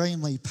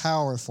extremely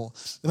powerful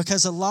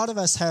because a lot of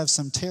us have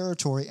some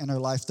territory in our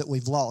life that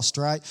we've lost,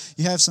 right?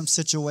 You have some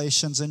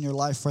situations in your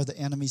life where the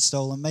enemy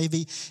stole, and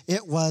maybe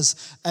it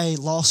was a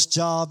lost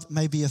job,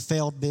 maybe a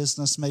failed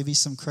business, maybe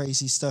some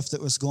crazy stuff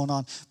that was going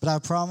on. But I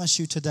promise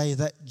you today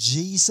that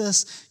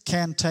Jesus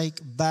can take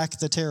back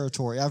the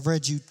territory. I've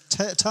read you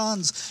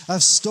tons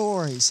of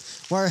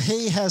stories where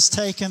he has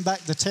taken back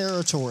the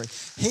territory.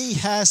 He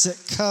has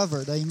it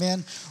covered.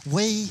 Amen.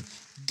 We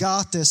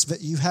got this,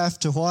 but you have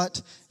to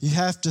what? You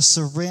have to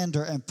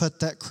surrender and put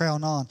that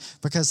crown on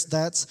because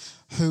that's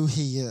who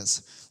he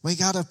is. We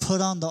got to put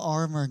on the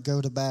armor and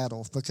go to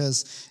battle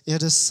because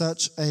it is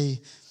such a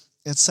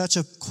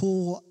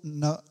cool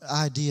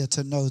idea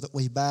to know that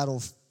we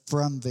battle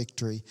from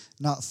victory,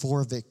 not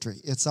for victory.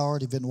 It's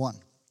already been won.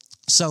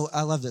 So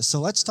I love this. So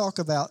let's talk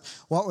about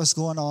what was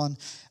going on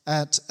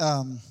at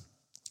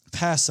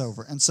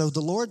Passover. And so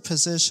the Lord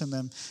positioned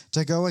them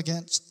to go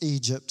against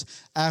Egypt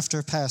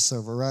after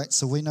Passover, right?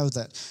 So we know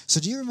that.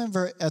 So do you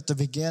remember at the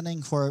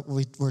beginning where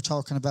we were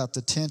talking about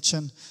the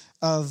tension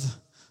of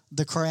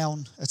the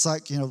crown? It's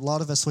like, a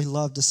lot of us, we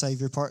love the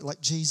Savior part,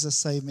 like Jesus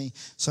saved me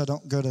so I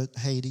don't go to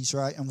Hades,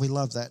 right? And we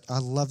love that. I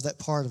love that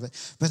part of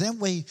it. But then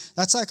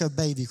that's like a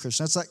baby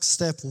Christian. That's like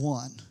step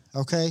one,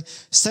 okay?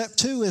 Step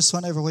two is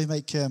whenever we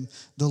make him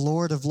the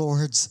Lord of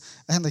Lords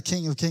and the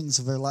King of Kings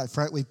of our life,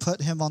 right? We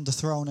put him on the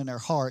throne in our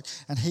heart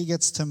and he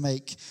gets to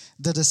make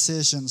the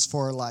decisions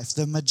for our life,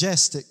 the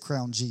majestic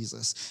crown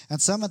Jesus.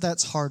 And some of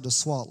that's hard to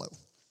swallow.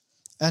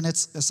 And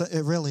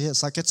it really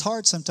is. Like, it's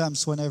hard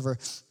sometimes whenever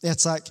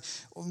it's like,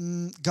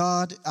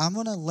 God, I'm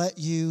going to let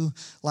you,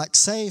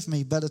 save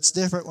me. But it's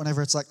different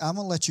whenever it's like, I'm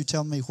going to let you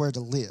tell me where to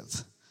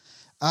live.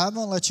 I'm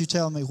going to let you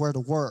tell me where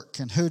to work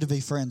and who to be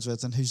friends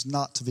with and who's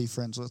not to be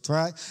friends with,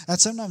 right? And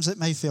sometimes it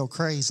may feel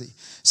crazy.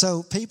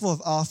 So people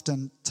have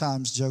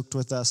oftentimes joked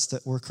with us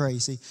that we're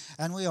crazy.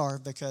 And we are,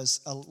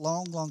 because a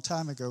long, long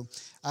time ago,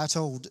 I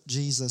told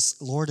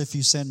Jesus, Lord, if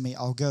you send me,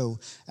 I'll go.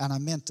 And I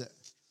meant it.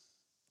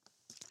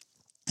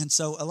 And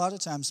so a lot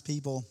of times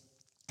people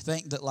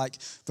think that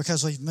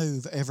because we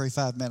move every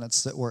 5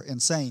 minutes that we're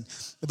insane.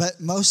 But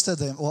most of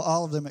them,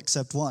 all of them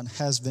except one,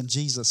 has been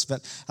Jesus.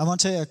 But I want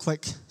to tell you a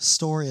quick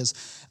story is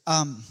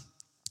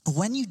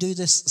when you do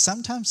this,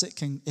 sometimes it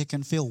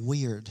can feel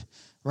weird,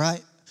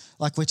 right?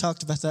 Like we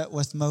talked about that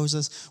with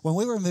Moses. When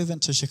we were moving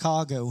to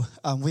Chicago,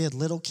 we had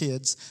little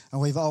kids, and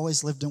we've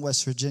always lived in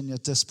West Virginia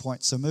at this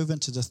point. So moving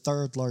to the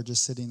third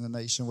largest city in the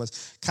nation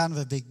was kind of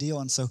a big deal.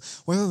 And so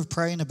we were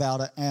praying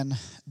about it, and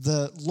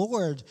the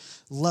Lord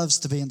loves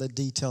to be in the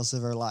details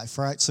of our life,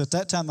 right? So at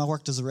that time, I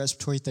worked as a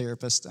respiratory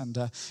therapist, and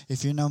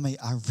if you know me,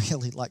 I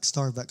really like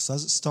Starbucks. So I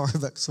was at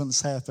Starbucks when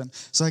this happened.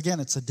 So again,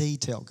 it's a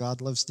detail.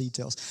 God loves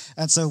details.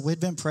 And so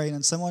we'd been praying,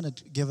 and someone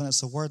had given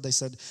us a word. They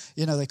said,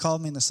 they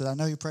called me and they said, I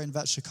know you're praying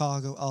about Chicago,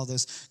 all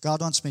this.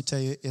 God wants me to tell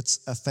you it's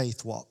a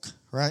faith walk,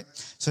 right?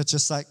 So it's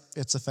just like,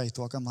 it's a faith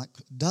walk. I'm like,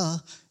 duh.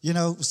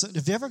 So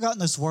have you ever gotten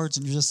those words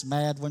and you're just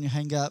mad when you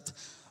hang up?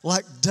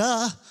 Like,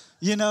 duh.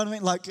 You know what I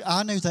mean? Like,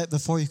 I knew that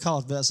before you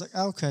called, but I was like,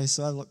 okay,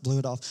 so I blew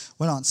it off.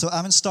 Went on. So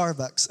I'm in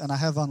Starbucks, and I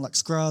have on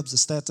scrubs, a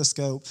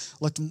stethoscope,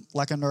 looked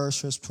like a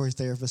nurse, respiratory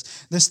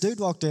therapist. This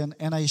dude walked in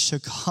a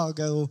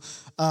Chicago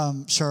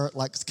shirt,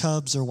 like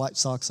Cubs or White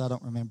Sox, I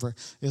don't remember.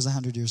 It was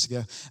 100 years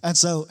ago. And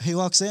so he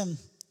walks in,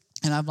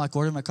 and I'm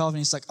ordering my coffee, and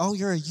he's like, oh,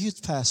 you're a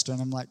youth pastor.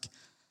 And I'm like,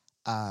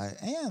 I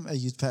am a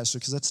youth pastor,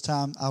 because at the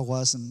time I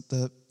was, and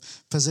the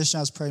position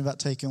I was praying about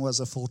taking was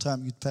a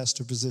full-time youth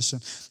pastor position.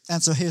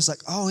 And so he was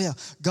like, oh yeah,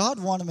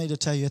 God wanted me to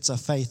tell you it's a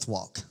faith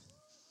walk.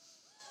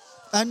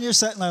 And you're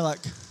sitting there like,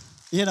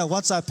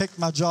 Once I picked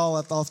my jaw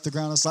up off the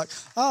ground, it's like,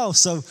 oh,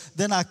 so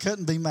then I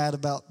couldn't be mad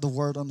about the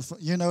word on the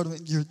front. You know what I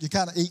mean? You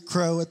kind of eat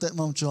crow at that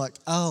moment. You're like,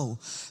 oh.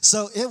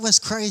 So it was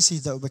crazy,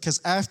 though,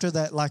 because after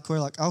that, we're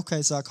like,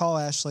 okay, so I call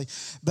Ashley.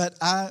 But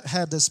I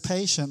had this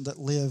patient that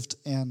lived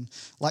in,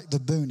 the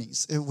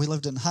boonies. We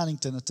lived in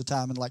Huntington at the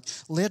time, and,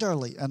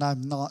 literally, and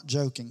I'm not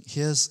joking,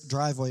 his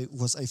driveway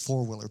was a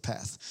four-wheeler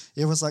path.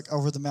 It was,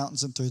 over the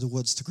mountains and through the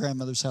woods to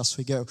grandmother's house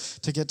we go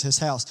to get to his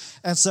house.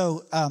 And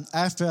so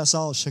after I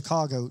saw a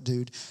Chicago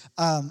dude,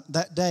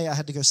 that day I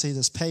had to go see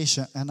this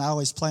patient, and I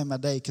always planned my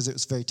day because it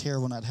was very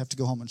terrible, and I'd have to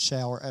go home and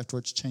shower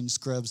afterwards, change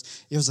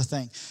scrubs. It was a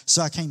thing.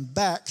 So I came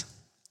back,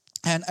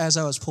 and as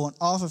I was pulling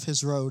off of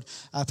his road,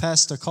 I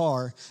passed a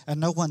car, and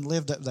no one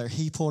lived up there.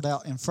 He pulled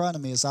out in front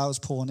of me as I was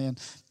pulling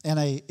in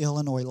a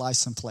Illinois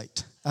license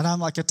plate. And I'm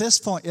like, at this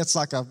point, it's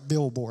like a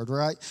billboard,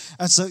 right?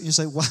 And so you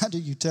say, why do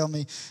you tell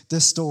me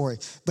this story?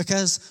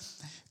 Because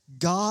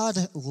God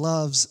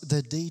loves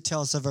the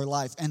details of our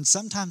life, and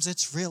sometimes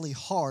it's really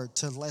hard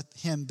to let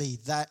him be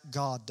that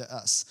God to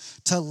us,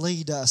 to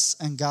lead us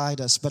and guide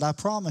us. But I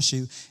promise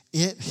you,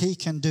 he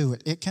can do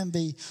it. It can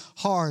be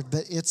hard,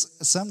 but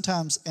it's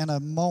sometimes in a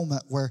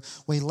moment where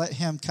we let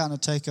him kind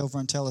of take over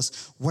and tell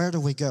us, where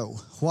do we go?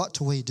 What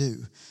do we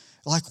do?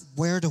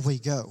 Where do we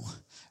go?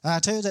 And I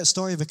tell you that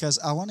story because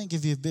I want to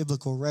give you a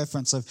biblical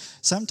reference of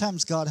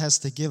sometimes God has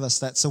to give us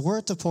that. So we're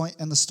at the point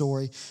in the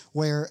story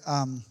where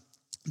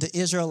the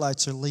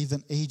Israelites are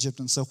leaving Egypt.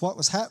 And so what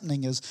was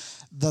happening is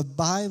the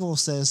Bible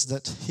says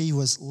that he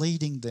was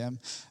leading them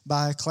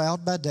by a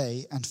cloud by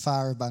day and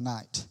fire by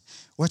night,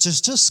 which is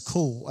just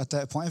cool at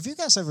that point. Have you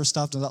guys ever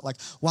stopped and thought,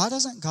 why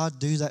doesn't God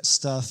do that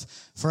stuff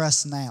for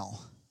us now?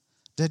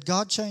 Did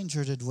God change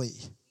or did we?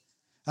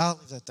 I'll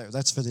leave that there.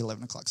 That's for the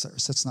 11 o'clock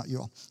service. That's not you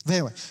all. But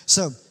anyway,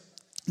 so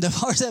the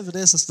part of it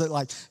is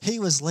that he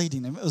was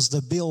leading them. It was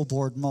the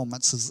billboard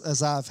moments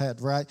as I've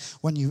had, right?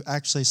 When you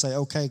actually say,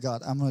 okay,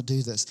 God, I'm going to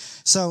do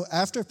this. So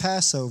after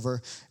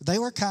Passover, they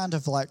were kind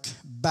of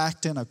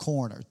backed in a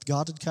corner.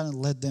 God had kind of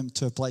led them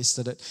to a place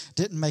that it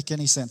didn't make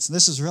any sense. And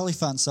this is really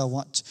fun, so I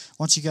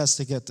want you guys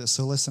to get this.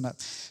 So listen up.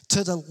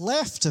 To the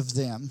left of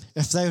them,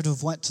 if they would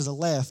have went to the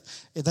left,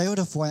 they would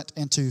have went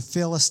into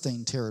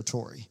Philistine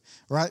territory.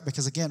 Right?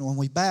 Because again, when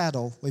we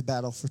battle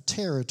for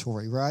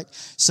territory, right?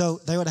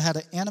 So they would have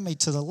had an enemy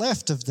to the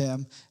left of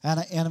them and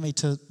an enemy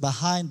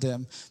behind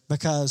them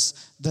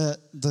because the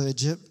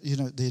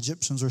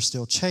Egyptians were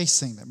still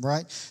chasing them,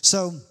 right?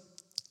 So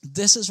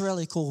this is a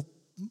really cool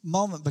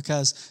moment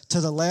because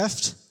to the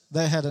left,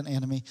 they had an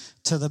enemy.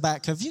 To the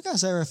back, have you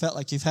guys ever felt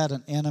like you've had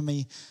an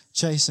enemy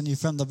chasing you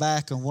from the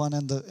back and one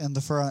in the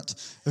front?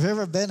 Have you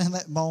ever been in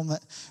that moment?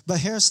 But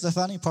here's the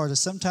funny part is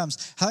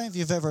sometimes, how many of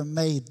you have ever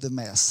made the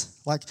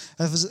mess?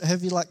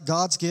 Have you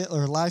God's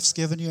or life's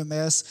given you a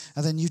mess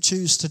and then you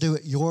choose to do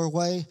it your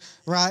way,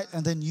 right?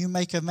 And then you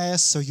make a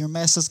mess, so your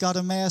mess has got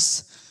a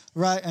mess,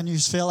 right? And you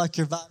feel like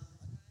you're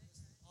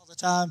all the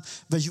time,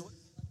 but you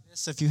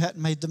if you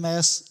hadn't made the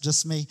mess,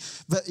 just me.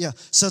 But yeah,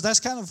 so that's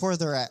kind of where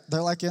they're at.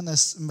 They're in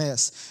this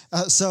mess.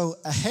 So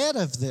ahead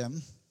of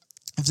them,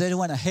 if they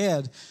went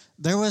ahead,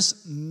 there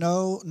was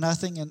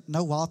nothing and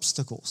no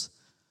obstacles.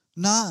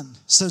 None.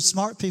 So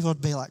smart people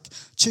would be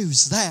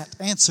choose that,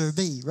 answer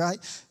B, right?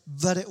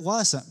 But it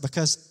wasn't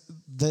because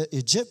the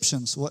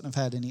Egyptians wouldn't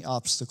have had any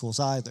obstacles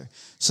either.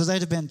 So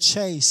they'd have been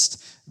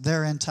chased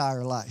their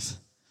entire life.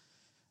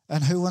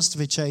 And who wants to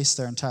be chased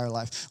their entire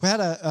life? We had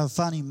a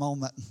funny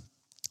moment.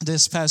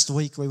 This past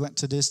week, we went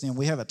to Disney, and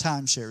we have a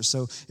timeshare.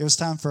 So it was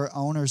time for an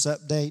owner's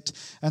update.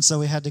 And so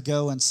we had to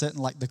go and sit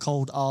in the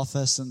cold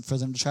office and for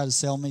them to try to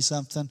sell me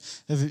something.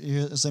 And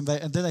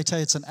then they tell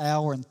you it's an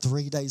hour, and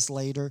 3 days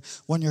later,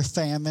 when you're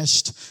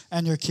famished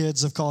and your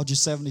kids have called you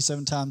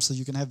 77 times so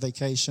you can have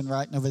vacation,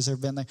 right? Nobody's ever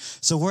been there.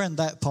 So we're in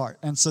that part.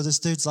 And so this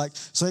dude's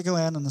so we go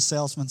in, and the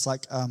salesman's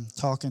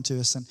talking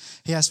to us. And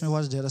he asked me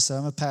what I did. I said,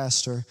 I'm a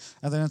pastor.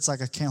 And then it's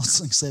a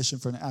counseling session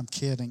for me. I'm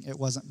kidding. It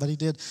wasn't. But he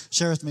did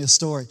share with me a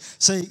story.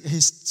 So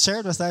he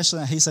shared with Ashley,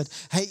 and he said,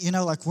 hey,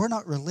 we're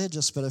not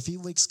religious, but a few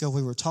weeks ago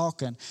we were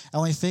talking,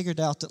 and we figured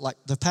out that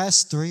the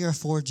past 3 or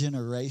 4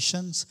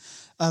 generations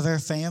of our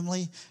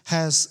family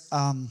has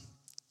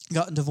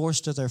gotten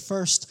divorced to their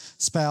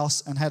first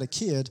spouse and had a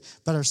kid,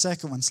 but our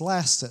second one's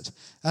lasted.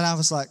 And I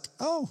was like,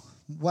 oh,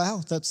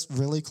 wow, that's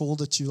really cool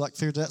that you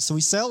figured it out. So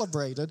we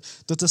celebrated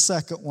that the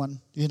second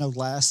one,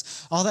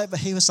 lasts, all that. But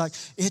he was like,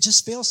 it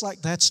just feels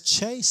like that's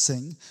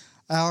chasing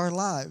our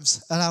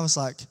lives. And I was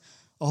like,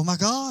 oh my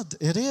God,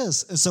 it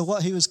is. And so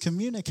what he was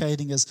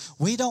communicating is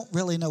we don't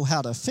really know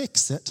how to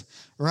fix it,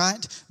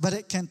 right? But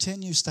it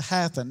continues to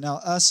happen. Now,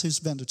 us who's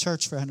been to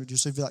church for 100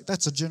 years, we'd be like,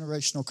 that's a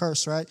generational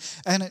curse, right?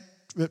 And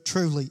it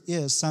truly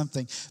is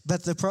something.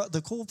 But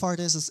the cool part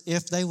is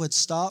if they would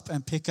stop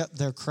and pick up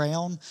their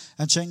crown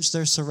and change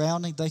their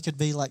surrounding, they could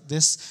be like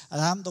this,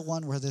 and I'm the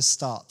one where this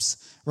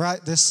stops,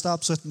 right? This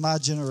stops with my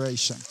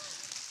generation.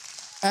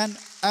 And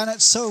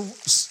it's so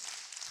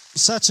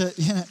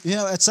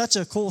it's such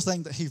a cool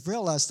thing that he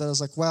realized that. I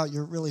was like, wow,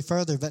 you're really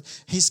further. But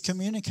he's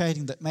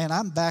communicating that, man,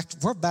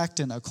 we're backed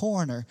in a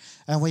corner,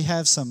 and we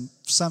have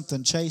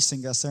something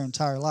chasing us their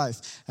entire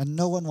life, and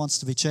no one wants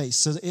to be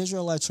chased. So the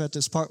Israelites are at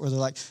this part where they're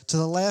like, to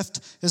the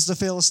left is the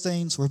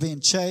Philistines, we're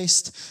being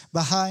chased.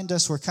 Behind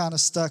us, we're kind of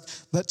stuck.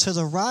 But to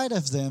the right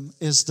of them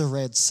is the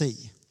Red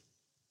Sea.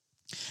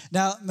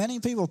 Now, many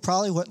people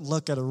probably wouldn't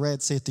look at a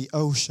Red Sea at the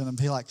ocean and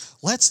be like,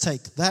 let's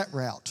take that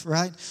route,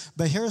 right?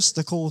 But here's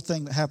the cool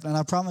thing that happened, and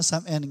I promise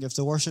I'm ending. If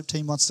the worship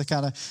team wants to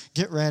kind of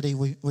get ready,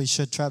 we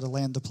should try to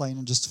land the plane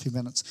in just a few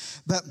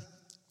minutes. But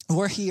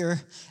we're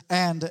here,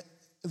 and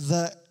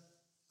the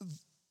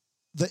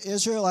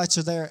Israelites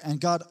are there, and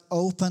God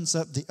opens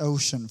up the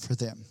ocean for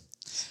them.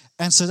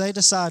 And so they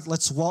decide,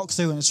 let's walk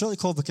through. And it's really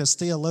cool because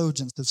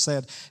theologians have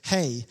said,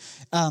 hey,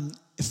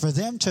 for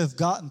them to have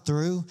gotten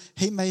through,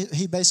 he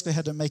basically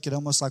had to make it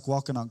almost like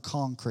walking on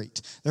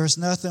concrete. There was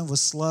nothing with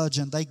sludge,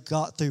 and they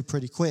got through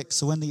pretty quick.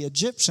 So when the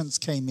Egyptians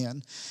came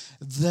in,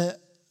 the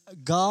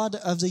God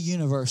of the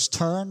universe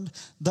turned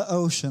the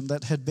ocean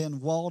that had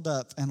been walled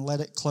up and let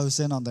it close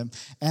in on them,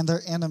 and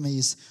their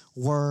enemies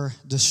were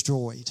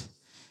destroyed.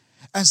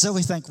 And so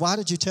we think, why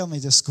did you tell me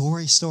this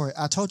gory story?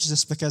 I told you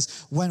this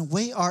because when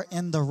we are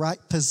in the right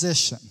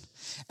position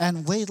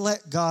and we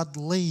let God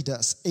lead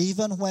us,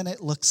 even when it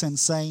looks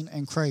insane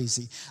and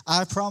crazy,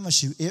 I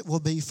promise you it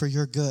will be for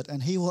your good,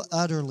 and he will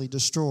utterly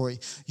destroy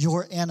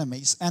your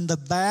enemies. And the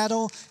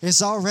battle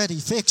is already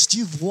fixed.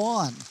 You've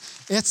won.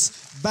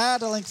 It's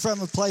battling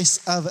from a place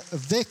of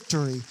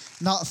victory,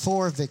 not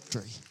for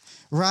victory.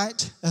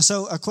 Right? And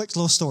so a quick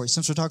little story,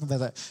 since we're talking about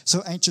that.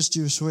 So ancient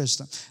Jewish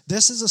wisdom.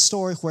 This is a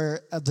story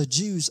where the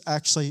Jews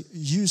actually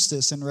use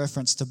this in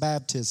reference to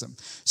baptism.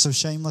 So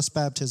shameless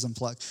baptism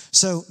plug.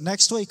 So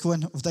next week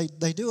when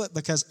they do it,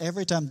 because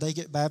every time they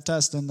get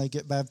baptized, then they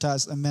get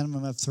baptized a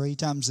minimum of 3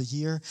 times a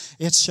year.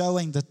 It's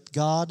showing that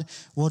God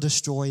will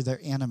destroy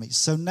their enemies.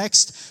 So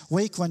next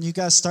week when you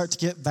guys start to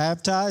get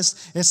baptized,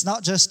 it's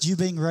not just you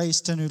being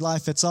raised to new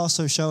life. It's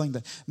also showing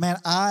that, man,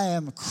 I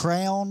am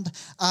crowned.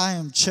 I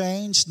am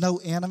changed. No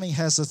enemy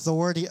has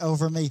authority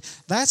over me.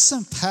 That's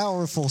some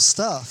powerful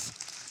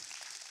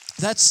stuff.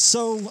 That's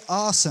so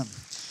awesome.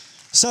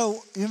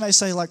 So you may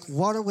say, like,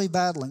 what are we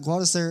battling?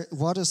 What is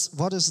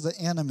the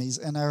enemies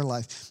in our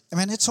life? I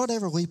mean, it's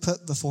whatever we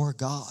put before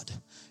God.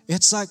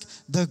 It's like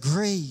the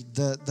greed,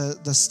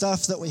 the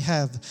stuff that we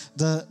have,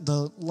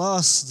 the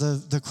lust,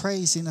 the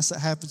craziness that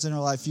happens in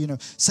our life,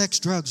 sex,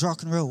 drugs,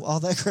 rock and roll, all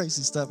that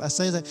crazy stuff. I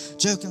say that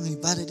jokingly,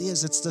 but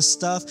it's the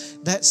stuff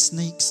that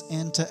sneaks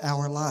into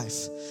our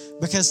life.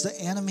 Because the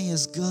enemy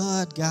is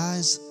good,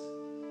 guys.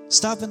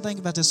 Stop and think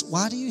about this.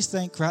 Why do you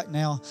think right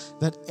now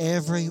that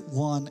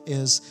everyone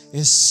is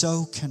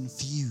so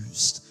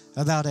confused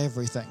about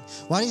everything?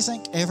 Why do you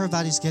think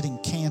everybody's getting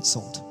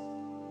canceled?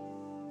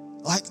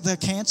 Like the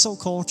cancel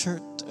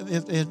culture,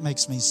 it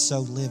makes me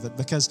so livid,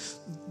 because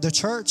the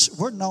church,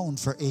 we're known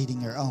for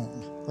eating your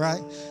own,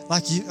 right?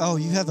 Like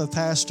you have a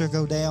pastor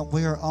go down,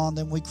 we are on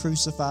them, we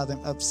crucify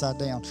them upside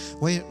down.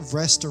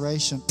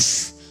 Restoration,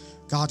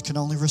 God can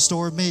only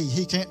restore me,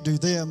 he can't do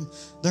them,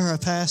 they're a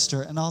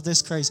pastor, and all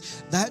this crazy.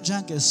 That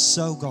junk is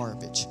so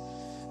garbage.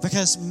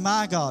 Because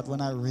my God,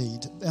 when I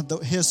read, and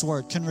his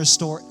word can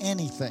restore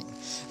anything,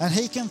 and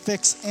he can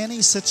fix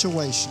any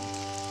situation.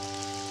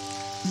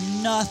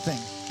 Nothing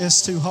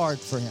is too hard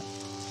for him.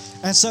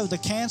 And so the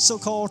cancel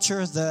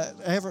culture,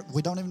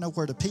 we don't even know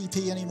where to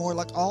PP anymore,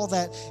 like all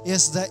that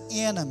is the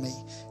enemy.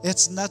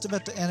 It's nothing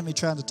but the enemy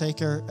trying to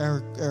take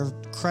our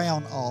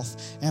crown off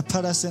and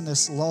put us in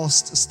this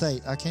lost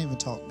state. I can't even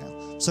talk now.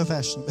 I'm so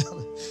passionate about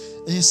it.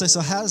 And you say,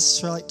 so how does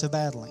this relate to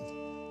battling?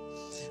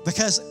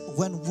 Because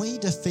when we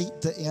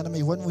defeat the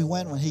enemy, when we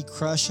win, when he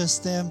crushes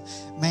them,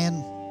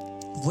 man,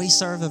 we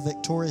serve a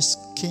victorious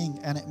king,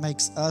 and it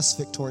makes us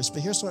victorious.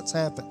 But here's what's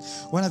happened.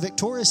 When a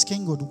victorious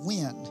king would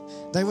win,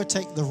 they would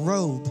take the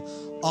robe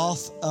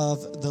off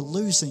of the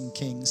losing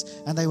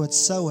kings, and they would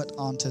sew it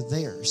onto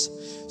theirs.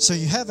 So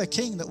you have a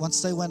king that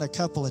once they win a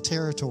couple of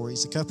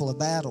territories, a couple of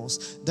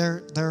battles,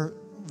 their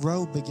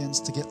robe begins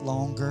to get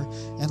longer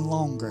and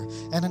longer.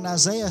 And in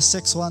Isaiah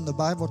 6:1, the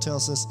Bible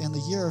tells us, in the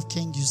year of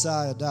King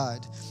Uzziah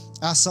died,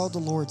 I saw the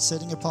Lord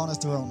sitting upon a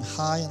throne,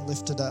 high and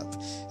lifted up,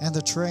 and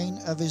the train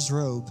of his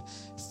robe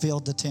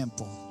filled the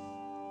temple.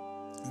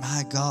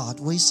 My God,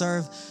 we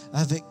serve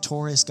a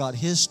victorious God.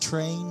 His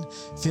train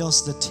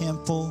fills the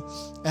temple,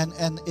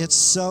 and it's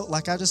so,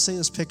 like I just see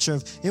this picture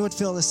of, it would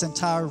fill this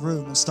entire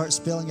room and start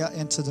spilling out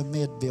into the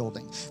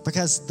mid-building,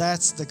 because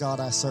that's the God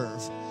I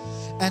serve.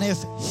 And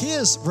if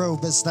his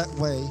robe is that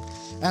way,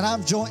 and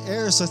I'm joint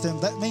heirs with him,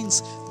 that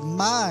means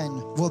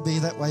mine will be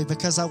that way,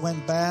 because I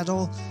win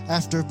battle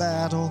after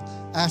battle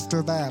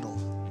after battle,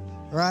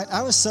 right?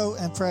 I was so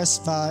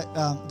impressed by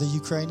the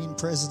Ukrainian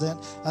president.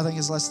 I think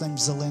his last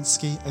name's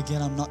Zelensky.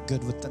 Again, I'm not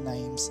good with the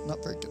names.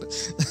 Not very good at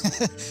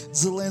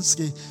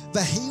Zelensky.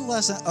 But he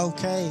wasn't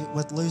okay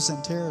with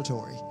losing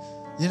territory.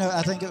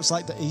 I think it was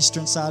like the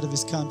eastern side of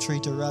his country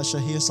to Russia.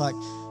 He was like,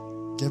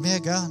 give me a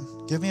gun,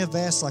 give me a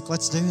vest, like,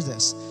 let's do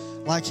this.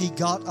 like he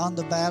got on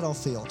the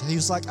battlefield. He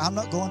was like, I'm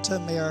not going to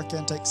America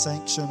and take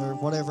sanction, or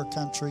whatever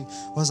country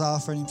was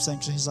offering him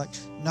sanction. He's like,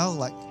 no,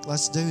 like,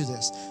 let's do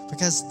this,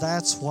 because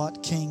that's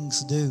what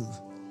kings do.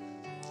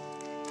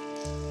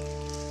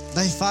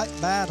 They fight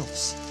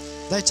battles.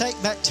 They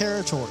take back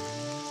territory.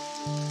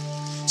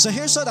 So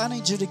here's what I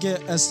need you to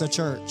get as the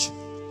church.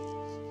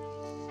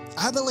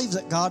 I believe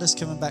that God is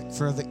coming back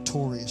for a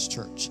victorious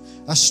church,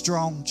 a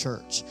strong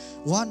church,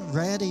 one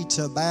ready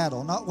to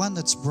battle, not one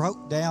that's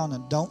broke down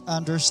and don't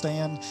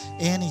understand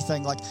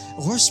anything. Like,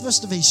 we're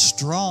supposed to be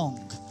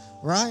strong,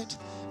 right?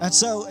 And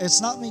so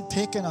it's not me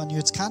picking on you.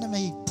 It's kind of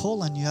me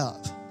pulling you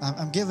up.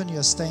 I'm giving you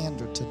a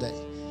standard today,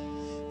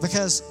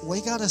 because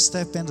we got to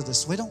step into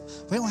this. We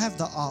don't have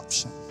the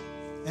option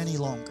any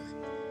longer.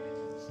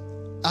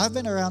 I've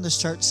been around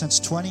this church since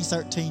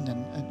 2013,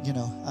 and you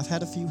know, I've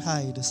had a few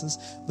hiatuses,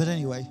 but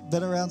anyway,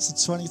 been around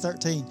since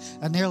 2013,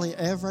 and nearly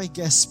every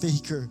guest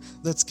speaker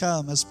that's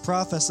come has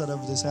prophesied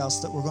over this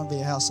house that we're going to be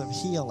a house of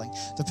healing.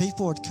 The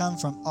people would come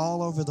from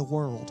all over the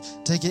world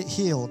to get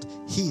healed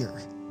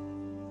here.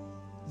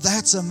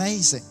 That's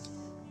amazing.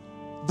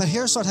 But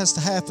here's what has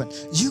to happen.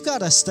 You got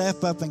to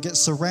step up and get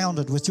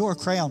surrounded with your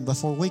crown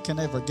before we can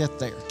ever get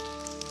there.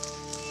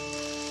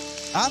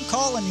 I'm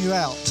calling you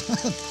out.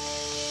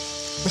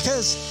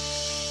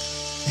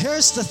 Because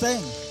here's the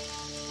thing.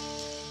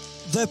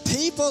 The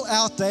people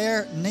out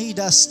there need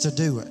us to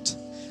do it.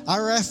 I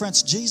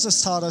referenced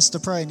Jesus taught us to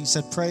pray, and he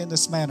said, pray in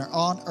this manner,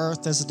 on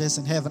earth as it is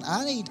in heaven.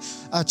 I need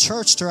a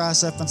church to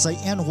rise up and say,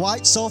 in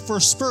White Sulphur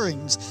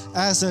Springs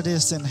as it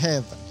is in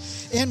heaven.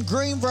 In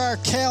Greenbrier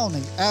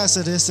County as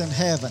it is in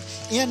heaven.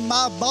 In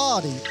my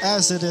body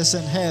as it is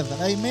in heaven.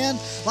 Amen?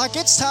 Like,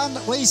 it's time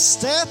that we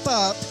step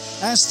up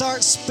and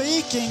start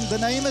speaking the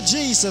name of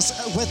Jesus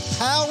with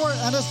power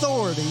and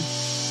authority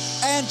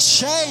and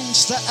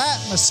change the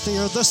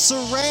atmosphere, the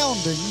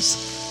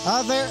surroundings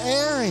of their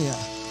area.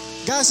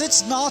 Guys,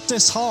 it's not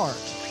this hard.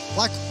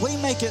 Like, we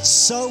make it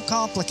so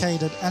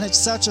complicated, and it's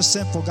such a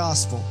simple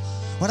gospel.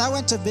 When I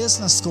went to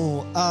business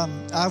school,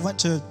 I went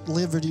to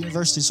Liberty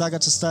University, so I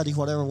got to study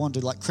whatever I wanted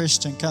to, like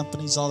Christian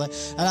companies, all that.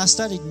 And I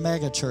studied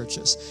mega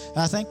churches. And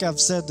I think I've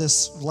said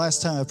this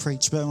last time I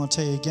preached, but I'm going to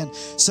tell you again.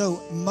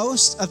 So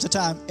most of the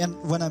time,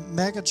 when a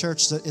mega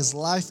church that is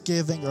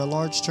life-giving, or a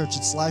large church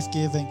that's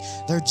life-giving,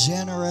 they're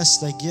generous,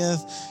 they give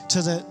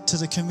to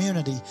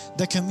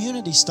the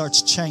community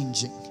starts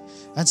changing.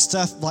 And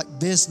stuff like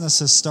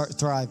businesses start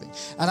thriving.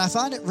 And I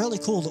find it really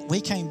cool that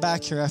we came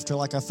back here after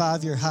like a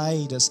 5-year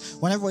hiatus.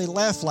 Whenever we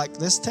left, like,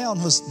 this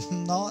town was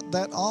not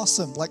that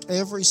awesome. Like,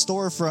 every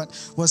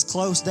storefront was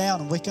closed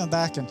down, and we come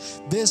back and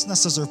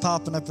businesses are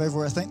popping up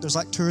everywhere. I think there's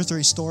like 2 or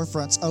 3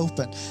 storefronts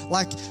open.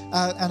 Like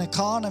an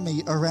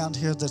economy around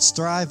here that's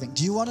thriving.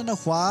 Do you want to know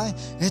why?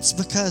 It's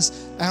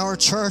because our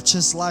church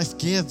is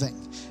life-giving.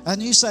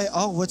 And you say,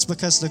 oh, it's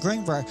because of the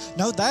Greenbrier.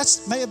 No,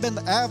 that may have been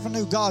the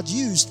avenue God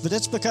used, but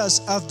it's because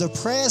of the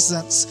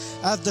presence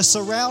of the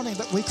surrounding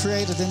that we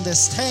created in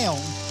this town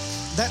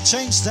that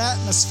changed the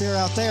atmosphere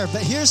out there.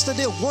 But here's the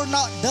deal. We're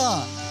not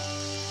done.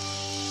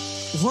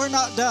 We're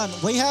not done.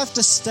 We have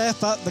to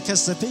step up,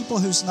 because the people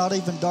who's not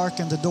even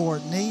darkened the door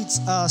needs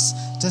us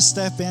to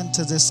step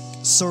into this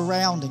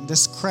surrounding,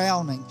 this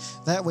crowning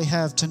that we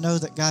have, to know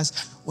that,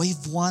 guys,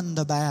 we've won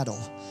the battle.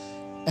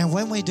 And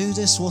when we do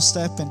this, we'll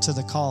step into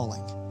the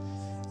calling.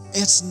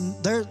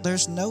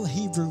 There's no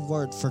Hebrew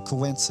word for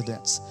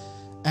coincidence.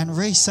 And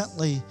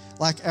recently,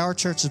 like, our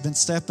church has been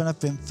stepping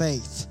up in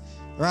faith,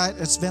 right?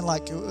 It's been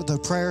like the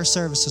prayer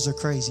services are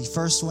crazy.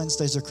 First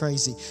Wednesdays are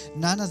crazy.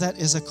 None of that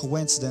is a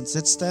coincidence.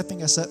 It's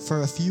stepping us up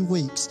for a few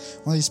weeks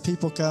when these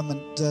people come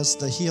and does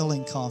the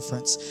healing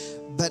conference.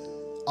 But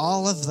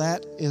all of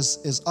that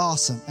is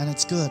awesome, and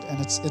it's good, and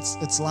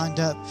it's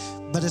lined up.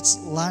 But it's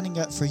lining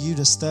up for you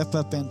to step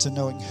up into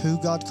knowing who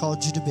God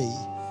called you to be,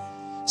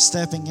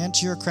 stepping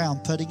into your crown,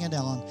 putting it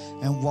on,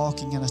 and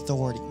walking in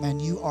authority. Man,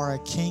 you are a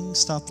king.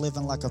 Stop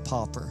living like a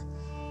pauper.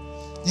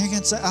 You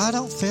can say, I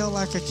don't feel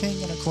like a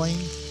king and a queen.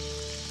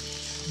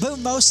 But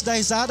most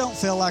days I don't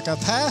feel like a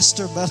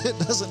pastor, but it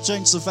doesn't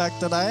change the fact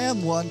that I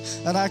am one,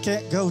 and I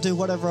can't go do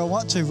whatever I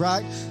want to,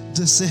 right?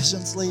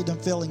 Decisions lead and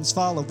feelings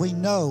follow. We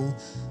know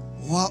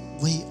what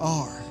we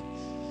are.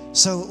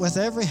 So with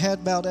every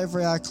head bowed,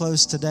 every eye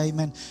closed today,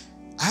 man,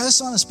 I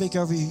just want to speak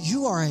over you.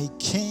 You are a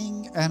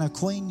king and a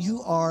queen.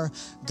 You are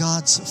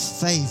God's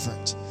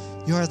favorite.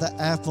 You are the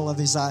apple of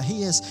his eye.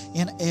 He is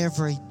in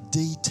every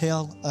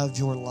detail of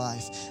your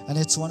life. And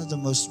it's one of the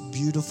most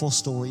beautiful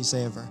stories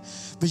ever.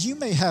 But you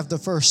may have the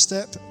first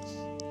step.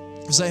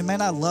 You say,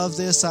 man, I love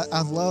this.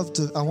 I want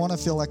to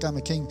feel like I'm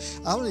a king.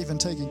 I haven't even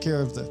taken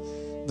care of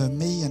the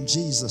me and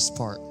Jesus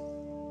part.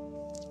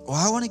 Well,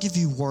 I want to give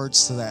you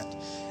words to that.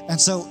 And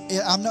so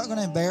I'm not going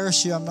to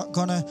embarrass you. I'm not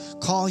going to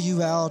call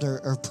you out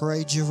or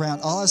parade you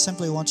around. All I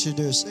simply want you to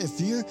do is, if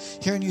you're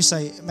here and you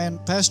say, man,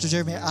 Pastor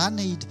Jeremy, I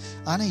need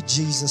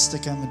Jesus to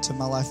come into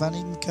my life. I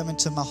need him to come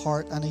into my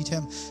heart. I need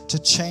him to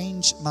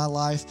change my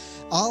life.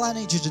 All I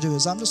need you to do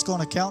is, I'm just going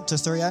to count to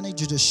 3. I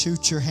need you to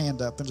shoot your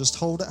hand up and just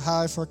hold it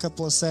high for a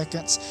couple of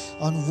seconds.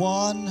 On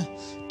 1,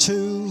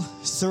 2,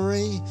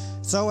 3,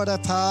 throw it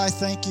up high.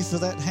 Thank you for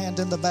that hand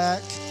in the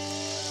back.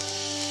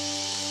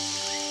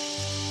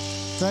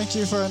 Thank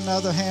you for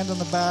another hand in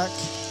the back.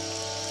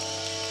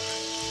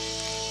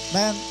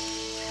 Man,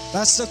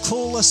 that's the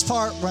coolest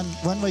part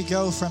when we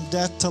go from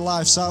death to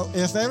life. So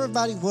if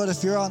everybody would,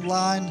 if you're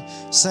online,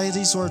 say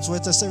these words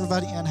with us.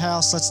 Everybody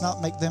in-house, let's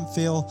not make them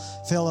feel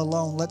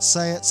alone. Let's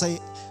say it. Say,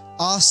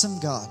 awesome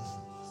God.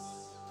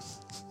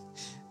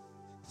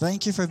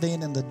 Thank you for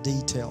being in the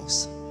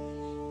details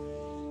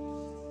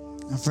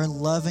and for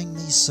loving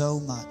me so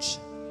much.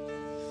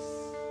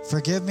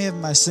 Forgive me of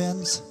my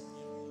sins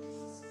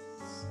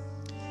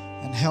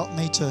and help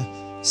me to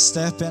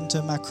step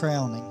into my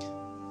crowning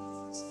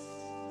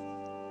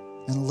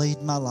and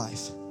lead my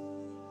life.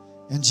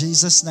 In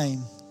Jesus'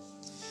 name,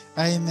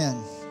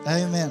 amen.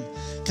 Amen.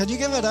 Can you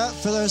give it up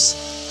for those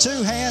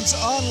 2 hands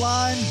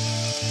online?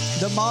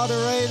 The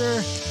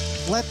moderator,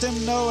 let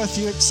them know if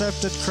you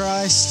accepted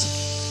Christ.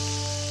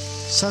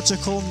 Such a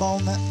cool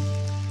moment.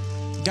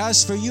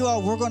 Guys, for you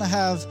all, we're going to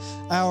have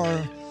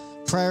our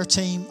prayer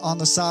team on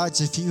the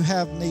sides. If you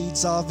have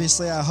needs,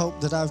 obviously, I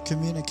hope that I've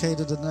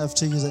communicated enough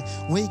to you that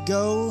we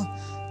go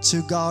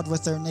to God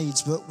with their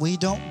needs, but we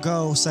don't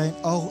go saying,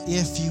 oh,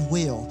 if you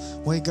will.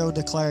 We go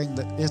declaring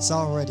that it's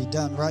already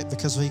done, right?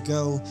 Because we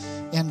go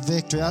in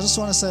victory. I just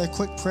want to say a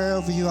quick prayer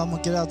over you. I'm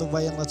going to get out of the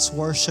way and let's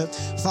worship.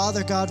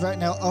 Father God, right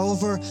now,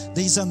 over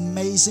these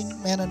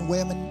amazing men and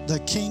women, the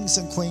kings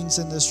and queens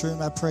in this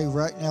room, I pray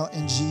right now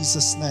in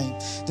Jesus' name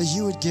that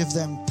you would give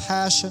them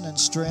passion and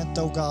strength,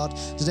 oh God,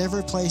 that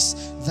every place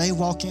they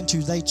walk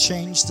into, they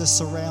change the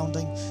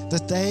surrounding,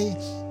 that they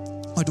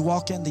would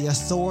walk in the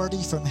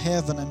authority from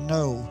heaven and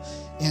know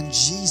in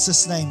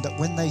Jesus' name that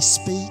when they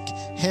speak,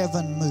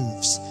 heaven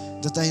moves,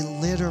 that they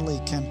literally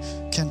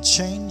can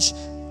change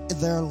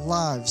their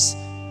lives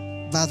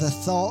by the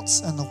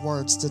thoughts and the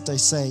words that they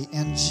say.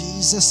 In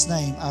Jesus'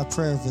 name, I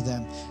pray over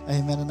them.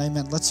 Amen and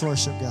amen. Let's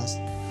worship, guys.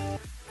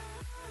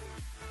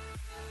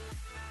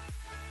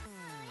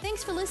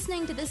 Thanks for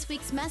listening to this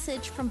week's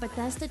message from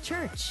Bethesda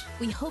Church.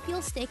 We hope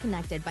you'll stay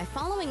connected by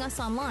following us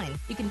online.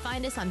 You can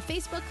find us on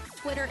Facebook,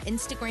 Twitter,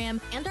 Instagram,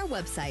 and our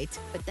website,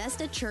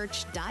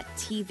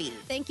 BethesdaChurch.tv.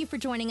 Thank you for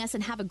joining us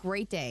and have a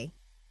great day.